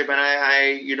leadership, and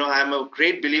I'm a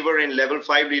great believer in level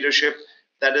 5 leadership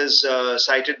that is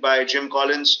cited by Jim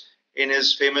Collins in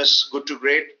his famous Good to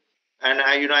Great, and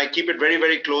I keep it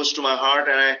very close to my heart,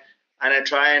 and I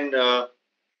try and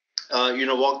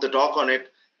walk the talk on it.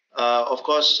 Of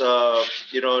course,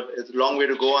 it's a long way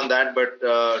to go on that, but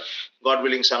God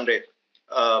willing, someday.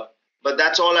 But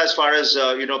that's all as far as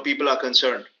people are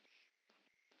concerned.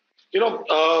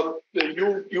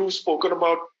 You've spoken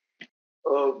about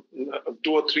 2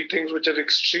 or 3 things which are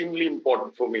extremely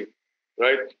important for me,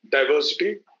 right?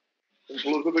 Diversity,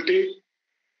 inclusivity,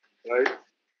 right?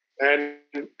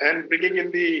 And bringing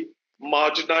in the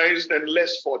marginalized and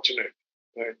less fortunate,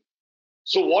 right?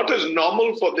 So what is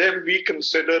normal for them, we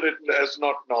consider it as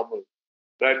not normal,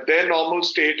 right? Their normal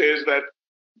state is that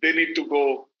they need to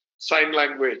go sign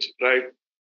language, right?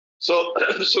 So,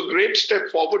 so great step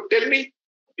forward. Tell me,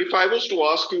 if I was to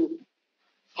ask you,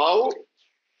 how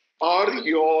are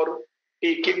your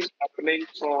takings happening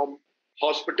from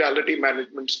hospitality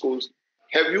management schools?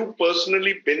 Have you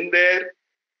personally been there?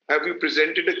 Have you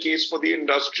presented a case for the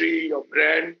industry, your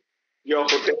brand, your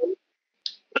hotel?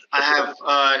 I have.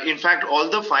 In fact, all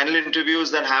the final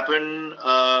interviews that happen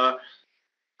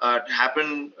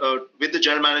with the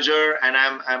general manager, and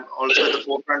I'm also at the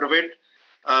forefront of it.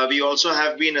 We also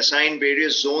have been assigned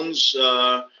various zones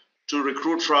to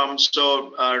recruit from.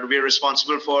 So we are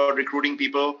responsible for recruiting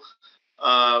people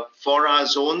for our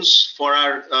zones, for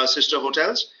our sister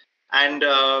hotels. And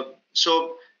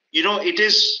so, it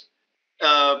is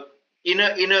in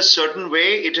a certain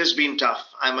way, it has been tough.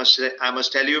 I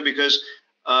must tell you, because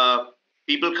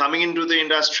people coming into the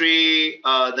industry,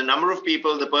 the number of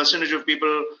people, the percentage of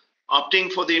people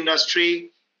opting for the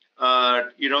industry,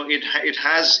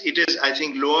 it is, I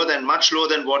think, much lower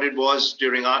than what it was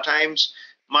during our times,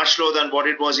 much lower than what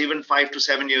it was even 5 to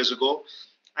 7 years ago.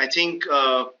 I think,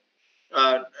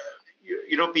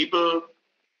 people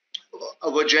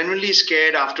were generally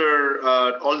scared after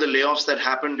all the layoffs that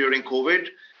happened during COVID.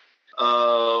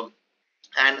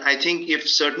 And I think if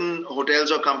certain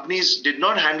hotels or companies did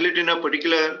not handle it in a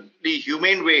particularly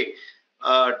humane way,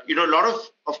 a lot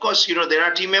of course, there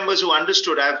are team members who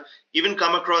understood. I've even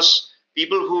come across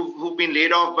people who've been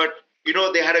laid off, but,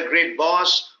 they had a great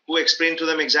boss who explained to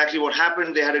them exactly what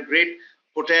happened. They had a great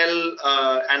hotel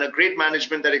and a great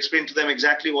management that explained to them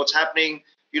exactly what's happening,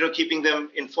 keeping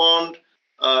them informed,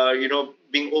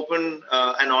 being open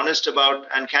and honest about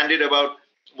and candid about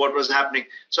what was happening.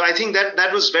 So I think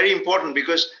that was very important,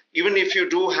 because even if you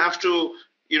do have to,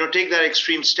 take that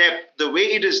extreme step, the way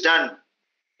it is done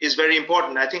is very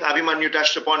important. I think Abhimanyu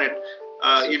touched upon it.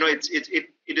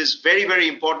 It is very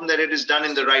important that it is done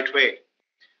in the right way.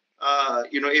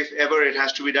 If ever it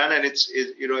has to be done, and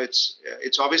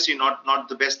it's obviously not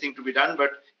the best thing to be done,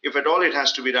 but if at all it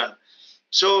has to be done.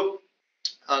 So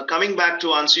coming back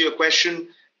to answer your question,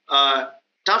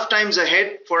 tough times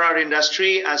ahead for our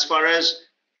industry as far as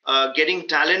getting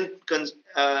talent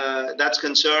that's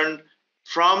concerned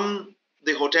from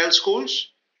the hotel schools.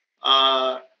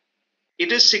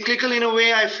 It is cyclical in a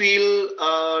way. I feel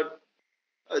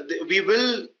we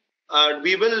will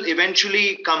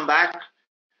eventually come back.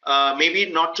 Maybe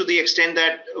not to the extent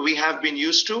that we have been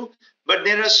used to, but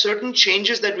there are certain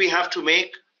changes that we have to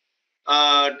make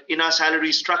in our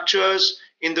salary structures,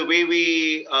 in the way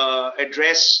we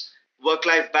address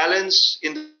work-life balance,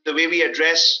 in the way we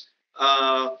address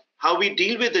how we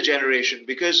deal with the generation,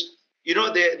 because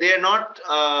they're not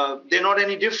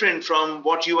any different from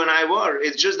what you and I were.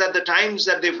 It's just that the times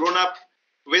that they've grown up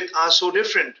with are so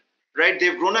different, right?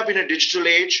 They've grown up in a digital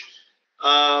age,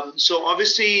 so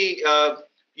obviously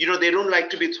they don't like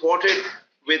to be thwarted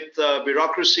with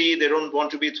bureaucracy. They don't want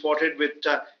to be thwarted with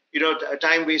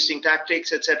time-wasting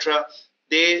tactics, etc.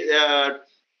 They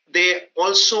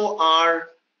also are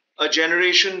a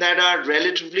generation that are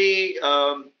relatively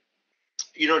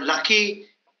lucky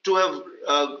to have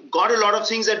got a lot of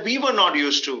things that we were not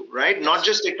used to, right? Not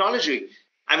just technology.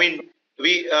 I mean,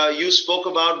 you spoke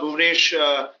about Bhuvanesh,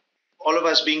 all of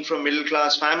us being from middle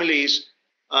class families.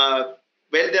 Well,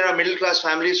 there are middle class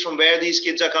families from where these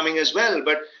kids are coming as well,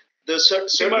 but the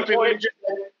certain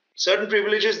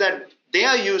privileges that they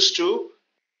are used to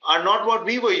are not what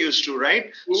we were used to,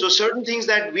 right? So certain things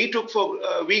that we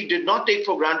did not take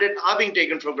for granted are being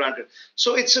taken for granted.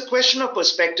 So it's a question of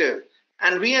perspective,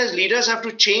 and we as leaders have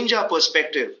to change our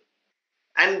perspective,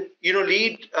 and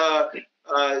lead.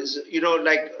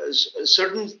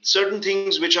 Certain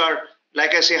things which are,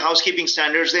 like I say, housekeeping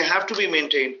standards. They have to be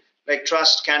maintained, like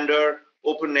trust, candor,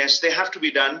 openness. They have to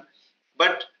be done,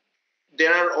 but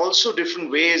there are also different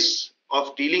ways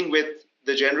of dealing with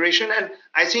the generation, and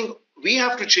I think we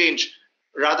have to change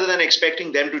rather than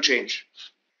expecting them to change.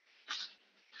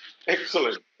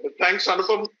 Excellent. Thanks,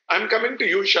 Anupam. I'm coming to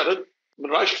you, Sharad.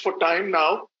 Rushed for time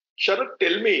now. Sharad,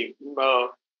 tell me,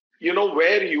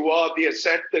 where you are, the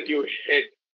asset that you head.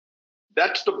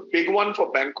 That's the big one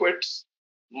for banquets,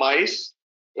 mice,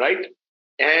 right?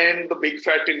 And the big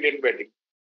fat Indian wedding,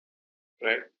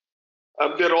 right?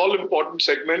 They're all important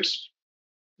segments,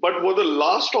 but were the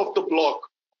last of the block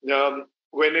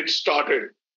when it started.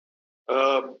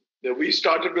 We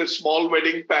started with small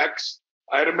wedding packs.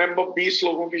 I remember 20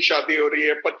 लोगों की शादी हो रही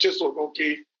है, 25 लोगों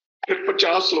की, फिर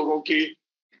 50 लोगों की,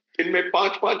 इनमें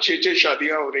 5-5, 6-6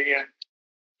 शादियां हो रही हैं.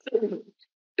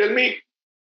 Tell me,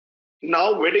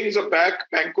 now weddings are back,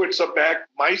 banquets are back,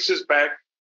 mice is back.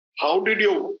 How did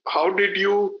you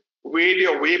wade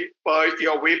your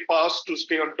way past to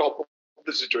stay on top of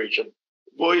the situation?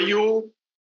 Were you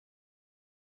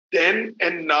then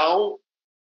and now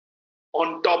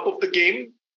on top of the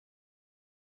game?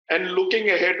 And looking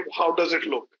ahead, how does it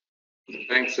look?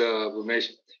 Thanks, Bhuvanesh.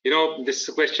 This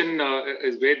question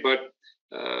is great, but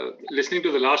listening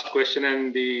to the last question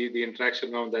and the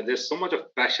interaction around that, there's so much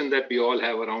of passion that we all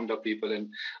have around our people.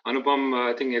 And Anupam,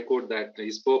 I think, echoed that. He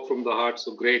spoke from the heart,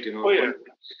 so great. Oh, yeah.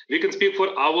 We can speak for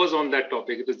hours on that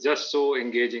topic. It is just so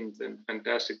engaging and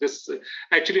fantastic. This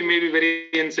actually may be very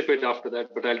insipid after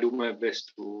that, but I'll do my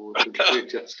best to give it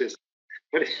justice.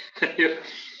 But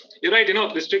you're right.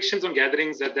 Restrictions on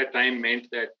gatherings at that time meant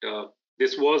that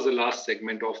this was the last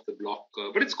segment of the block,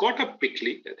 but it's caught up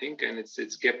quickly, I think, and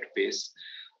it's kept pace.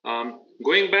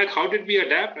 Going back, how did we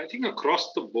adapt? I think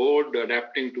across the board,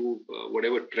 adapting to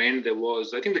whatever trend there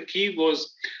was. I think the key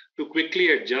was to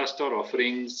quickly adjust our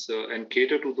offerings and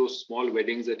cater to those small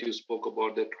weddings that you spoke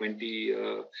about, the 20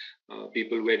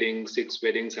 people weddings, 6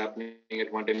 weddings happening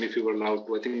at one time, if you were allowed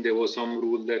to. I think there was some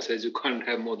rule that says you can't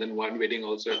have more than one wedding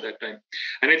also at that time.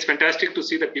 And it's fantastic to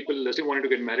see that people still wanted to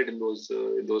get married in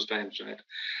those times, right?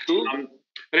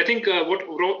 But I think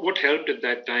what helped at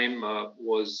that time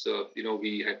was,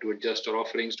 we had to adjust our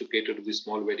offerings to cater to these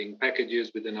small wedding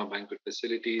packages within our banquet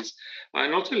facilities,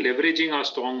 and also leveraging our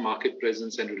strong market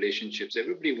presence and relationships.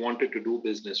 Everybody wanted to do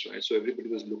business, right? So everybody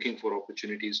was looking for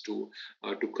opportunities to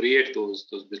create those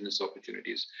business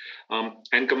opportunities.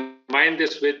 And combine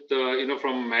this with,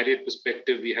 from Marriott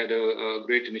perspective, we had a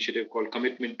great initiative called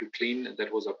Commitment to Clean.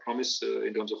 That was our promise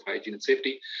in terms of hygiene and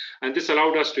safety. And this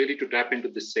allowed us really to tap into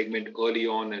this segment early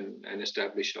on and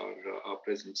establish our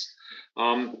presence.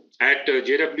 At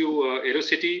JW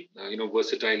Aerocity,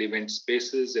 versatile event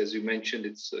spaces, as you mentioned,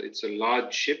 it's a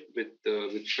large ship with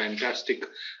fantastic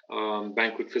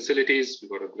banquet facilities.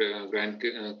 We've got a grand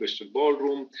crystal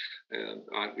ballroom.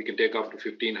 We can take up to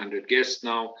 1,500 guests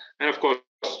now, and of course,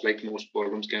 like most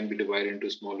ballrooms, can be divided into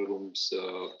smaller rooms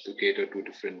to cater to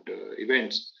different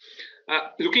events.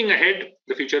 Looking ahead,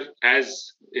 the future,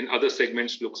 as in other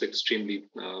segments, looks extremely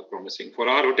promising. For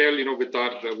our hotel, with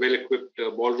our well-equipped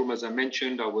ballroom, as I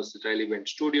mentioned, our versatile event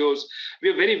studios, we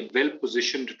are very well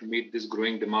positioned to meet this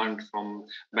growing demand from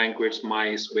banquets,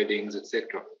 mice, weddings,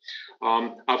 etc.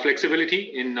 Our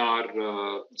flexibility in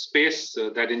our space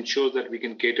that ensures that we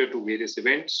can cater to various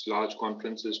events, large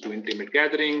conferences to intimate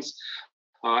gatherings,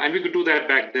 and we could do that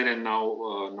back then and now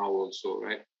also,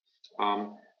 right?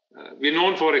 We're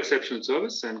known for exceptional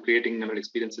service and creating memorable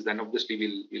experiences, and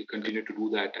obviously we'll continue to do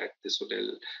that at this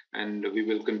hotel, and we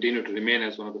will continue to remain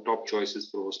as one of the top choices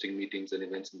for hosting meetings and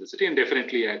events in the city, and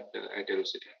definitely at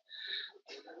Aerocity.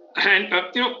 And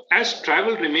as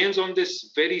travel remains on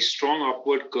this very strong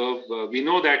upward curve, we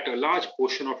know that a large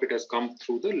portion of it has come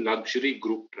through the luxury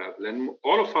group travel, and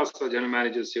all of us, our general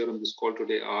managers here on this call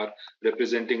today, are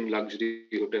representing luxury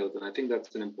hotels, and I think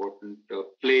that's an important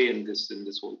play in this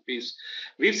whole piece.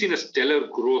 We've seen a stellar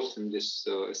growth in this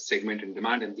segment in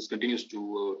demand, and this continues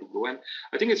to grow. And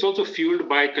I think it's also fueled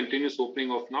by continuous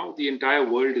opening of now the entire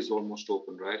world is almost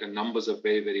open, right? And numbers are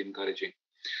very, very encouraging.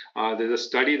 There's a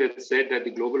study that said that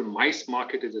the global MICE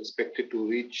market is expected to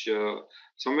reach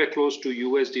somewhere close to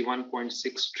USD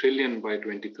 1.6 trillion by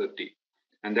 2030.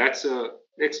 And that's a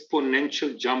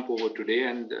exponential jump over today.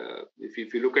 And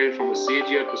if you look at it from a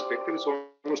CAGR perspective, it's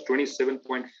almost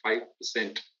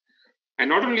 27.5%. And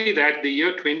not only that, the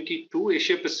year 22,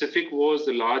 Asia Pacific was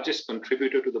the largest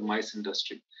contributor to the MICE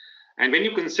industry. And when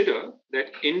you consider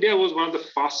that India was one of the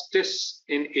fastest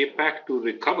in APAC to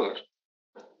recover,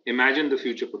 imagine the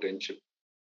future potential.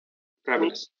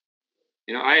 Fabulous.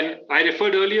 I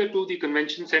referred earlier to the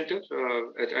convention center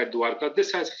at Dwarka.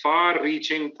 This has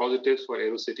far-reaching positives for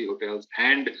Aerocity hotels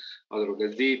and other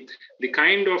hotels. The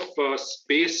kind of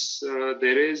space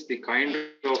there is, the kind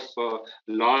of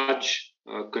large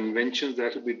conventions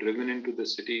that will be driven into the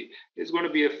city is going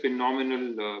to be a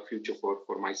phenomenal future for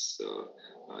MICE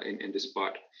in this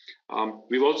part.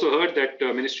 We've also heard that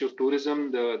Ministry of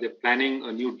Tourism, they're planning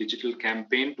a new digital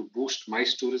campaign to boost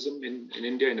MICE tourism in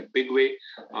India in a big way.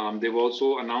 They've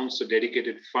also announced a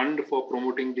dedicated fund for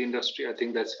promoting the industry. I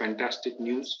think that's fantastic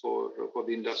news for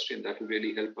the industry, and that will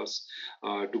really help us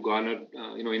to garner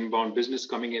inbound business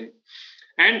coming in.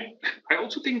 And I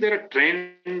also think there are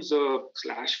trends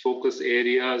 / focus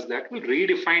areas that will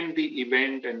redefine the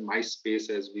event and MICE space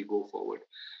as we go forward.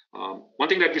 One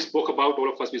thing that we spoke about,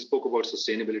 all of us, we spoke about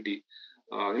sustainability.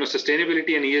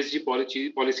 Sustainability and ESG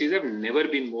policies have never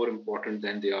been more important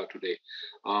than they are today.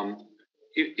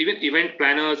 Even event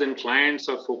planners and clients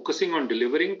are focusing on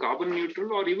delivering carbon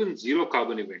neutral or even zero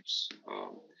carbon events.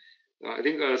 I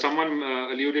think someone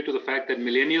alluded to the fact that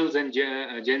millennials and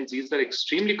Gen Zs are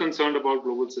extremely concerned about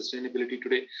global sustainability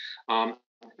today,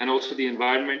 and also the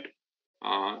environment.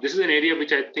 This is an area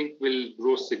which I think will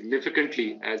grow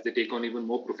significantly as they take on even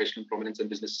more professional prominence and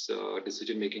business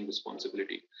decision-making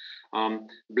responsibility.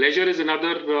 Leisure is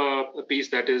another piece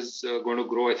that is going to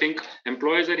grow. I think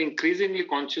employers are increasingly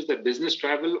conscious that business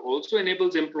travel also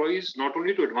enables employees not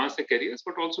only to advance their careers,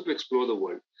 but also to explore the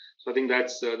world. So I think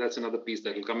that's another piece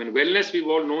that will come in. Wellness, we've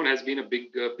all known, has been a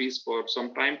big piece for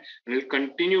some time, and will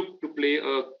continue to play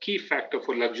a key factor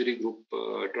for luxury group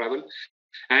travel,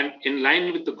 and in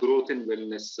line with the growth in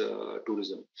wellness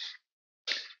tourism.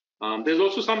 There's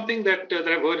also something that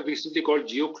I've heard recently called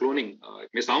geo-cloning. It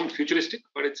may sound futuristic,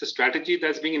 but it's a strategy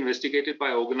that's being investigated by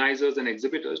organizers and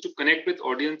exhibitors to connect with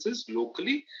audiences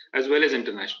locally as well as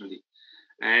internationally.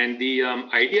 And the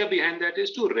idea behind that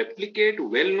is to replicate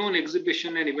well-known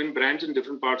exhibition and event brands in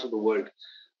different parts of the world,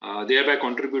 thereby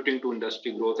contributing to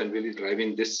industry growth and really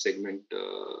driving this segment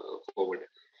forward.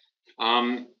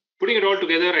 Putting it all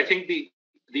together, I think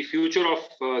the future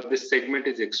of this segment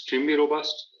is extremely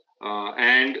robust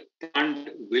and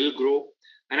will grow.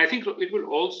 And I think it will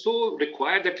also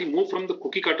require that we move from the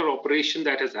cookie cutter operation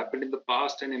that has happened in the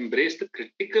past and embrace the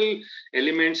critical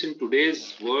elements in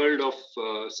today's world of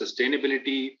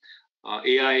sustainability,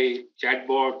 AI,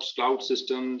 chatbots, cloud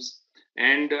systems.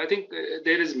 And I think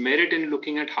there is merit in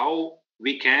looking at how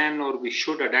we can or we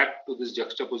should adapt to this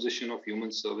juxtaposition of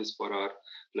human service for our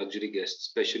luxury guests,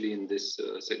 especially in this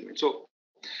segment. So,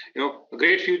 a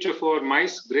great future for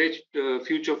MICE, great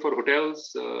future for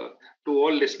hotels. To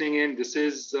all listening in, this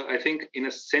is, I think, in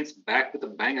a sense, back with a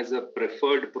bang as a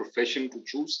preferred profession to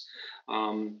choose.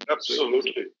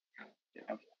 Absolutely.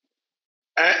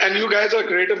 And you guys are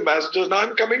great ambassadors. Now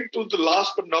I'm coming to the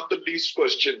last but not the least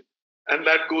question, and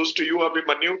that goes to you,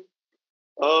 Abhimanyu.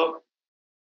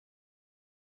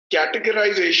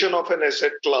 Categorization of an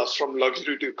asset class from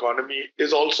luxury to economy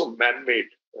is also man-made,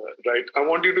 right? I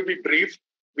want you to be brief.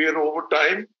 We are over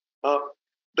time.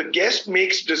 The guest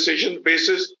makes decisions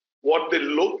basis what they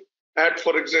look at,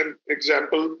 for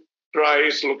example,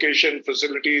 price, location,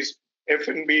 facilities,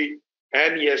 F&B,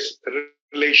 and yes,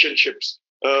 relationships.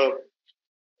 And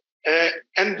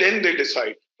then they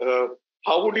decide.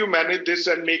 How would you manage this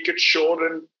and make it sure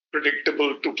and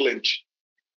predictable to clinch?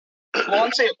 To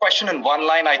answer your question in one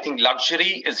line, I think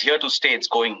luxury is here to stay. It's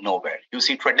going nowhere. You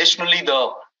see, traditionally,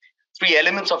 the three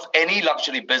elements of any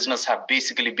luxury business have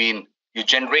basically been you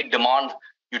generate demand,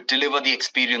 you deliver the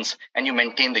experience, and you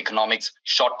maintain the economics,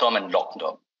 short-term and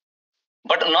long-term.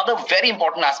 But another very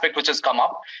important aspect which has come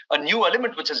up, a new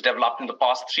element which has developed in the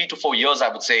past 3 to 4 years, I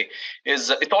would say, is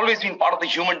it's always been part of the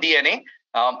human DNA,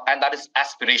 and that is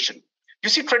aspiration. You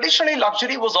see, traditionally,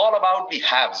 luxury was all about the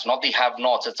haves, not the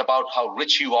have-nots. It's about how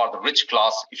rich you are, the rich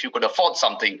class, if you could afford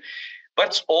something. But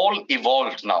it's all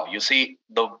evolved now. You see,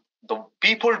 the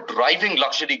people driving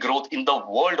luxury growth in the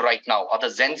world right now are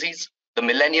the Gen Zs, the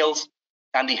millennials,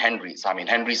 and the Henrys. I mean,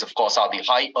 Henrys, of course, are the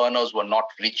high earners who are not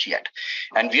rich yet.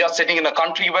 And we are sitting in a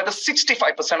country where the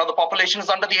 65% of the population is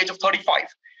under the age of 35.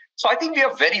 So I think we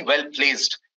are very well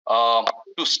placed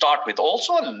to start with.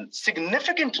 Also, a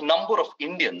significant number of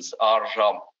Indians are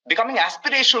becoming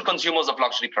aspirational consumers of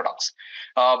luxury products,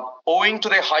 owing to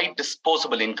their high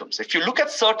disposable incomes. If you look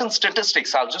at certain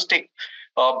statistics, I'll just take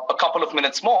a couple of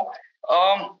minutes more.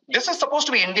 This is supposed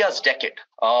to be India's decade.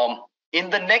 In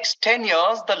the next 10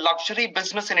 years, the luxury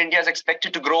business in India is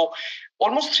expected to grow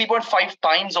almost 3.5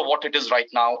 times of what it is right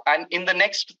now. And in the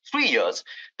next 3 years,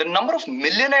 the number of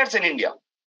millionaires in India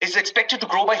is expected to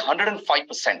grow by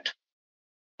 105%.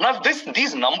 Now, if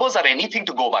these numbers are anything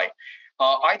to go by,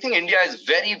 I think India is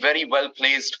very, very well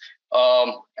placed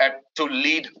to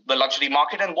lead the luxury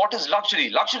market. And what is luxury?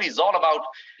 Luxury is all about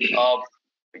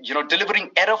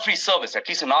delivering error-free service. At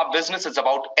least in our business, it's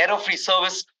about error-free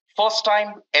service. First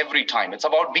time, every time. It's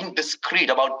about being discreet,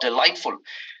 about delightful,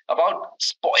 about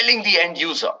spoiling the end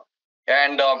user.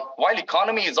 And while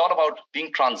economy is all about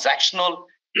being transactional,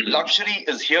 luxury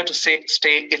is here to stay.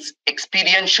 It's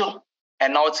experiential,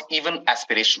 and now it's even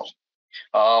aspirational.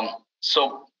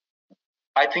 So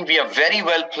I think we are very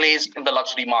well placed in the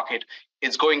luxury market.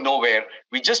 It's going nowhere.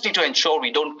 We just need to ensure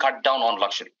we don't cut down on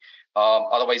luxury.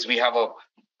 Otherwise,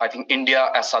 I think India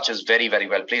as such is very, very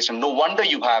well placed. And no wonder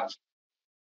you have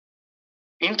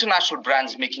international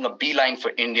brands making a beeline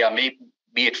for India,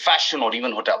 be it fashion or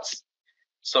even hotels.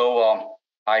 So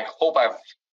I hope I've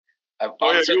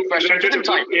answered the question within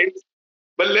time.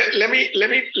 But let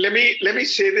me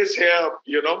say this here,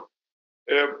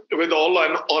 with all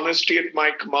honesty at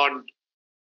my command.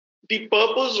 The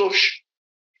purpose of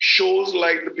shows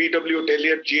like the BW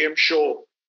Hotelier GM show,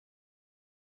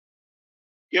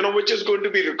 which is going to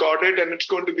be recorded and it's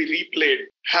going to be replayed,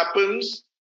 happens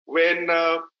when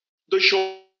the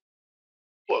show,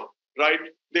 right?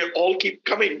 They all keep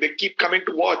coming. They keep coming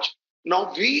to watch.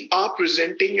 Now we are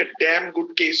presenting a damn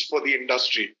good case for the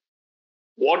industry.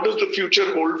 What does the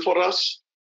future hold for us?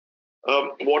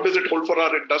 What does it hold for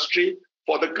our industry,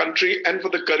 for the country, and for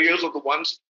the careers of the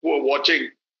ones who are watching?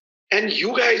 And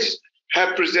you guys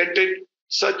have presented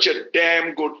such a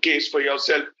damn good case for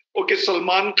yourself. Okay,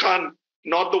 Salman Khan,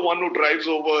 not the one who drives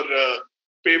over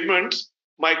pavements,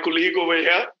 my colleague over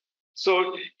here.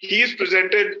 So he's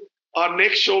presented our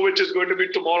next show, which is going to be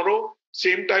tomorrow,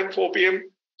 same time, 4 p.m.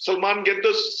 Salman, get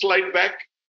the slide back.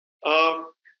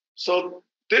 So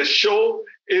this show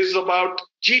is about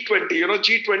G20.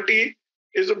 G20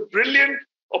 is a brilliant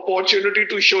opportunity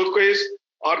to showcase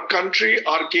our country,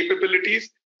 our capabilities,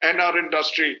 and our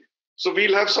industry. So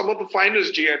we'll have some of the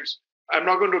finest GMs. I'm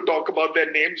not going to talk about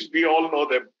their names. We all know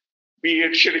them. Be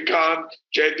it Shrikant,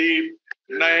 Jaideep,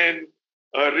 Nayan,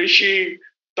 Rishi,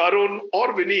 Tarun,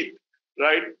 or Vineet,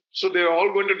 right? So they're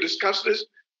all going to discuss this.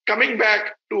 Coming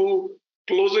back to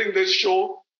closing this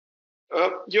show,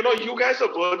 you guys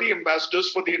are worthy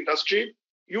ambassadors for the industry.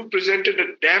 You presented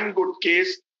a damn good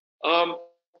case.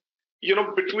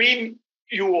 Between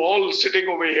you all sitting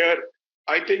over here,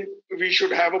 I think we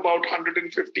should have about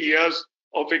 150 years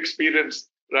of experience,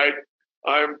 right?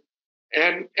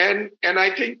 And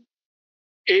I think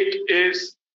it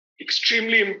is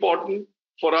extremely important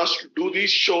for us to do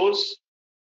these shows,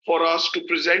 for us to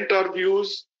present our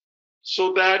views,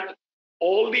 so that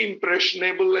all the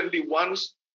impressionable and the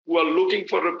ones who are looking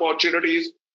for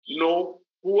opportunities know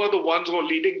who are the ones who are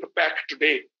leading the pack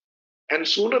today. And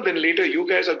sooner than later, you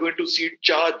guys are going to see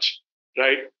charge,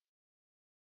 right?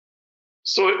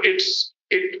 So it's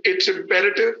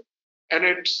imperative, and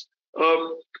it's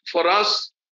for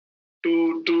us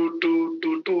to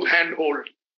handhold.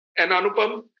 And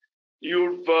Anupam,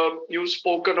 you've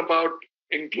spoken about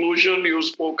inclusion, you've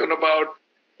spoken about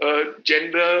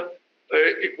gender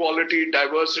equality,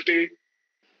 diversity.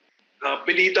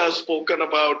 Benita has spoken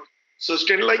about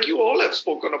like you all have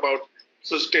spoken about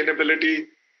sustainability.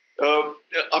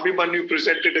 Abhimanyu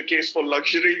presented a case for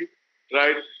luxury,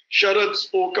 right? Sharad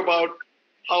spoke about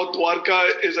how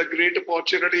Dwarka is a great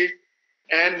opportunity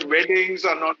and weddings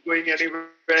are not going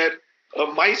anywhere.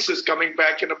 MICE is coming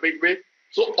back in a big way.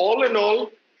 So all in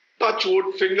all, touch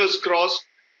wood, fingers crossed,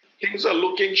 things are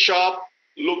looking sharp,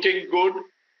 looking good.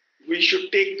 We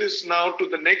should take this now to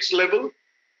the next level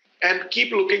and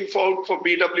keep looking forward for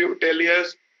BW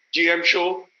Hotelier's GM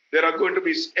show. There are going to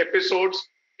be episodes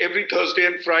every Thursday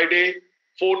and Friday,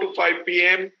 4 to 5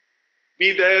 p.m.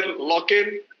 Be there, lock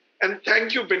in. And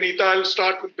thank you, Benita. I'll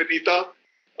start with Benita.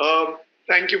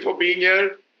 Thank you for being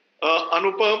here.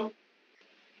 Anupam,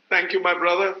 thank you, my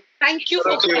brother. Thank you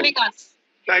for joining us.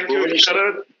 Thank you,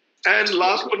 Sharad. And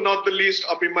last but not the least,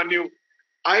 Abhimanyu.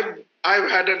 I've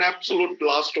had an absolute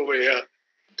blast over here.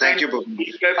 Thank you,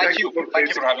 Bhuvanesh. Thank you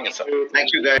for having us, sir.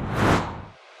 Thank you, guys.